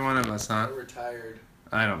 neither one of us, huh? I retired.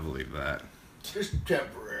 I don't believe that. Just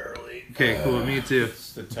temporarily. Okay, cool, me too.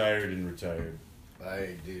 It's the tired and retired.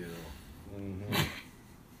 I do. Mm-hmm.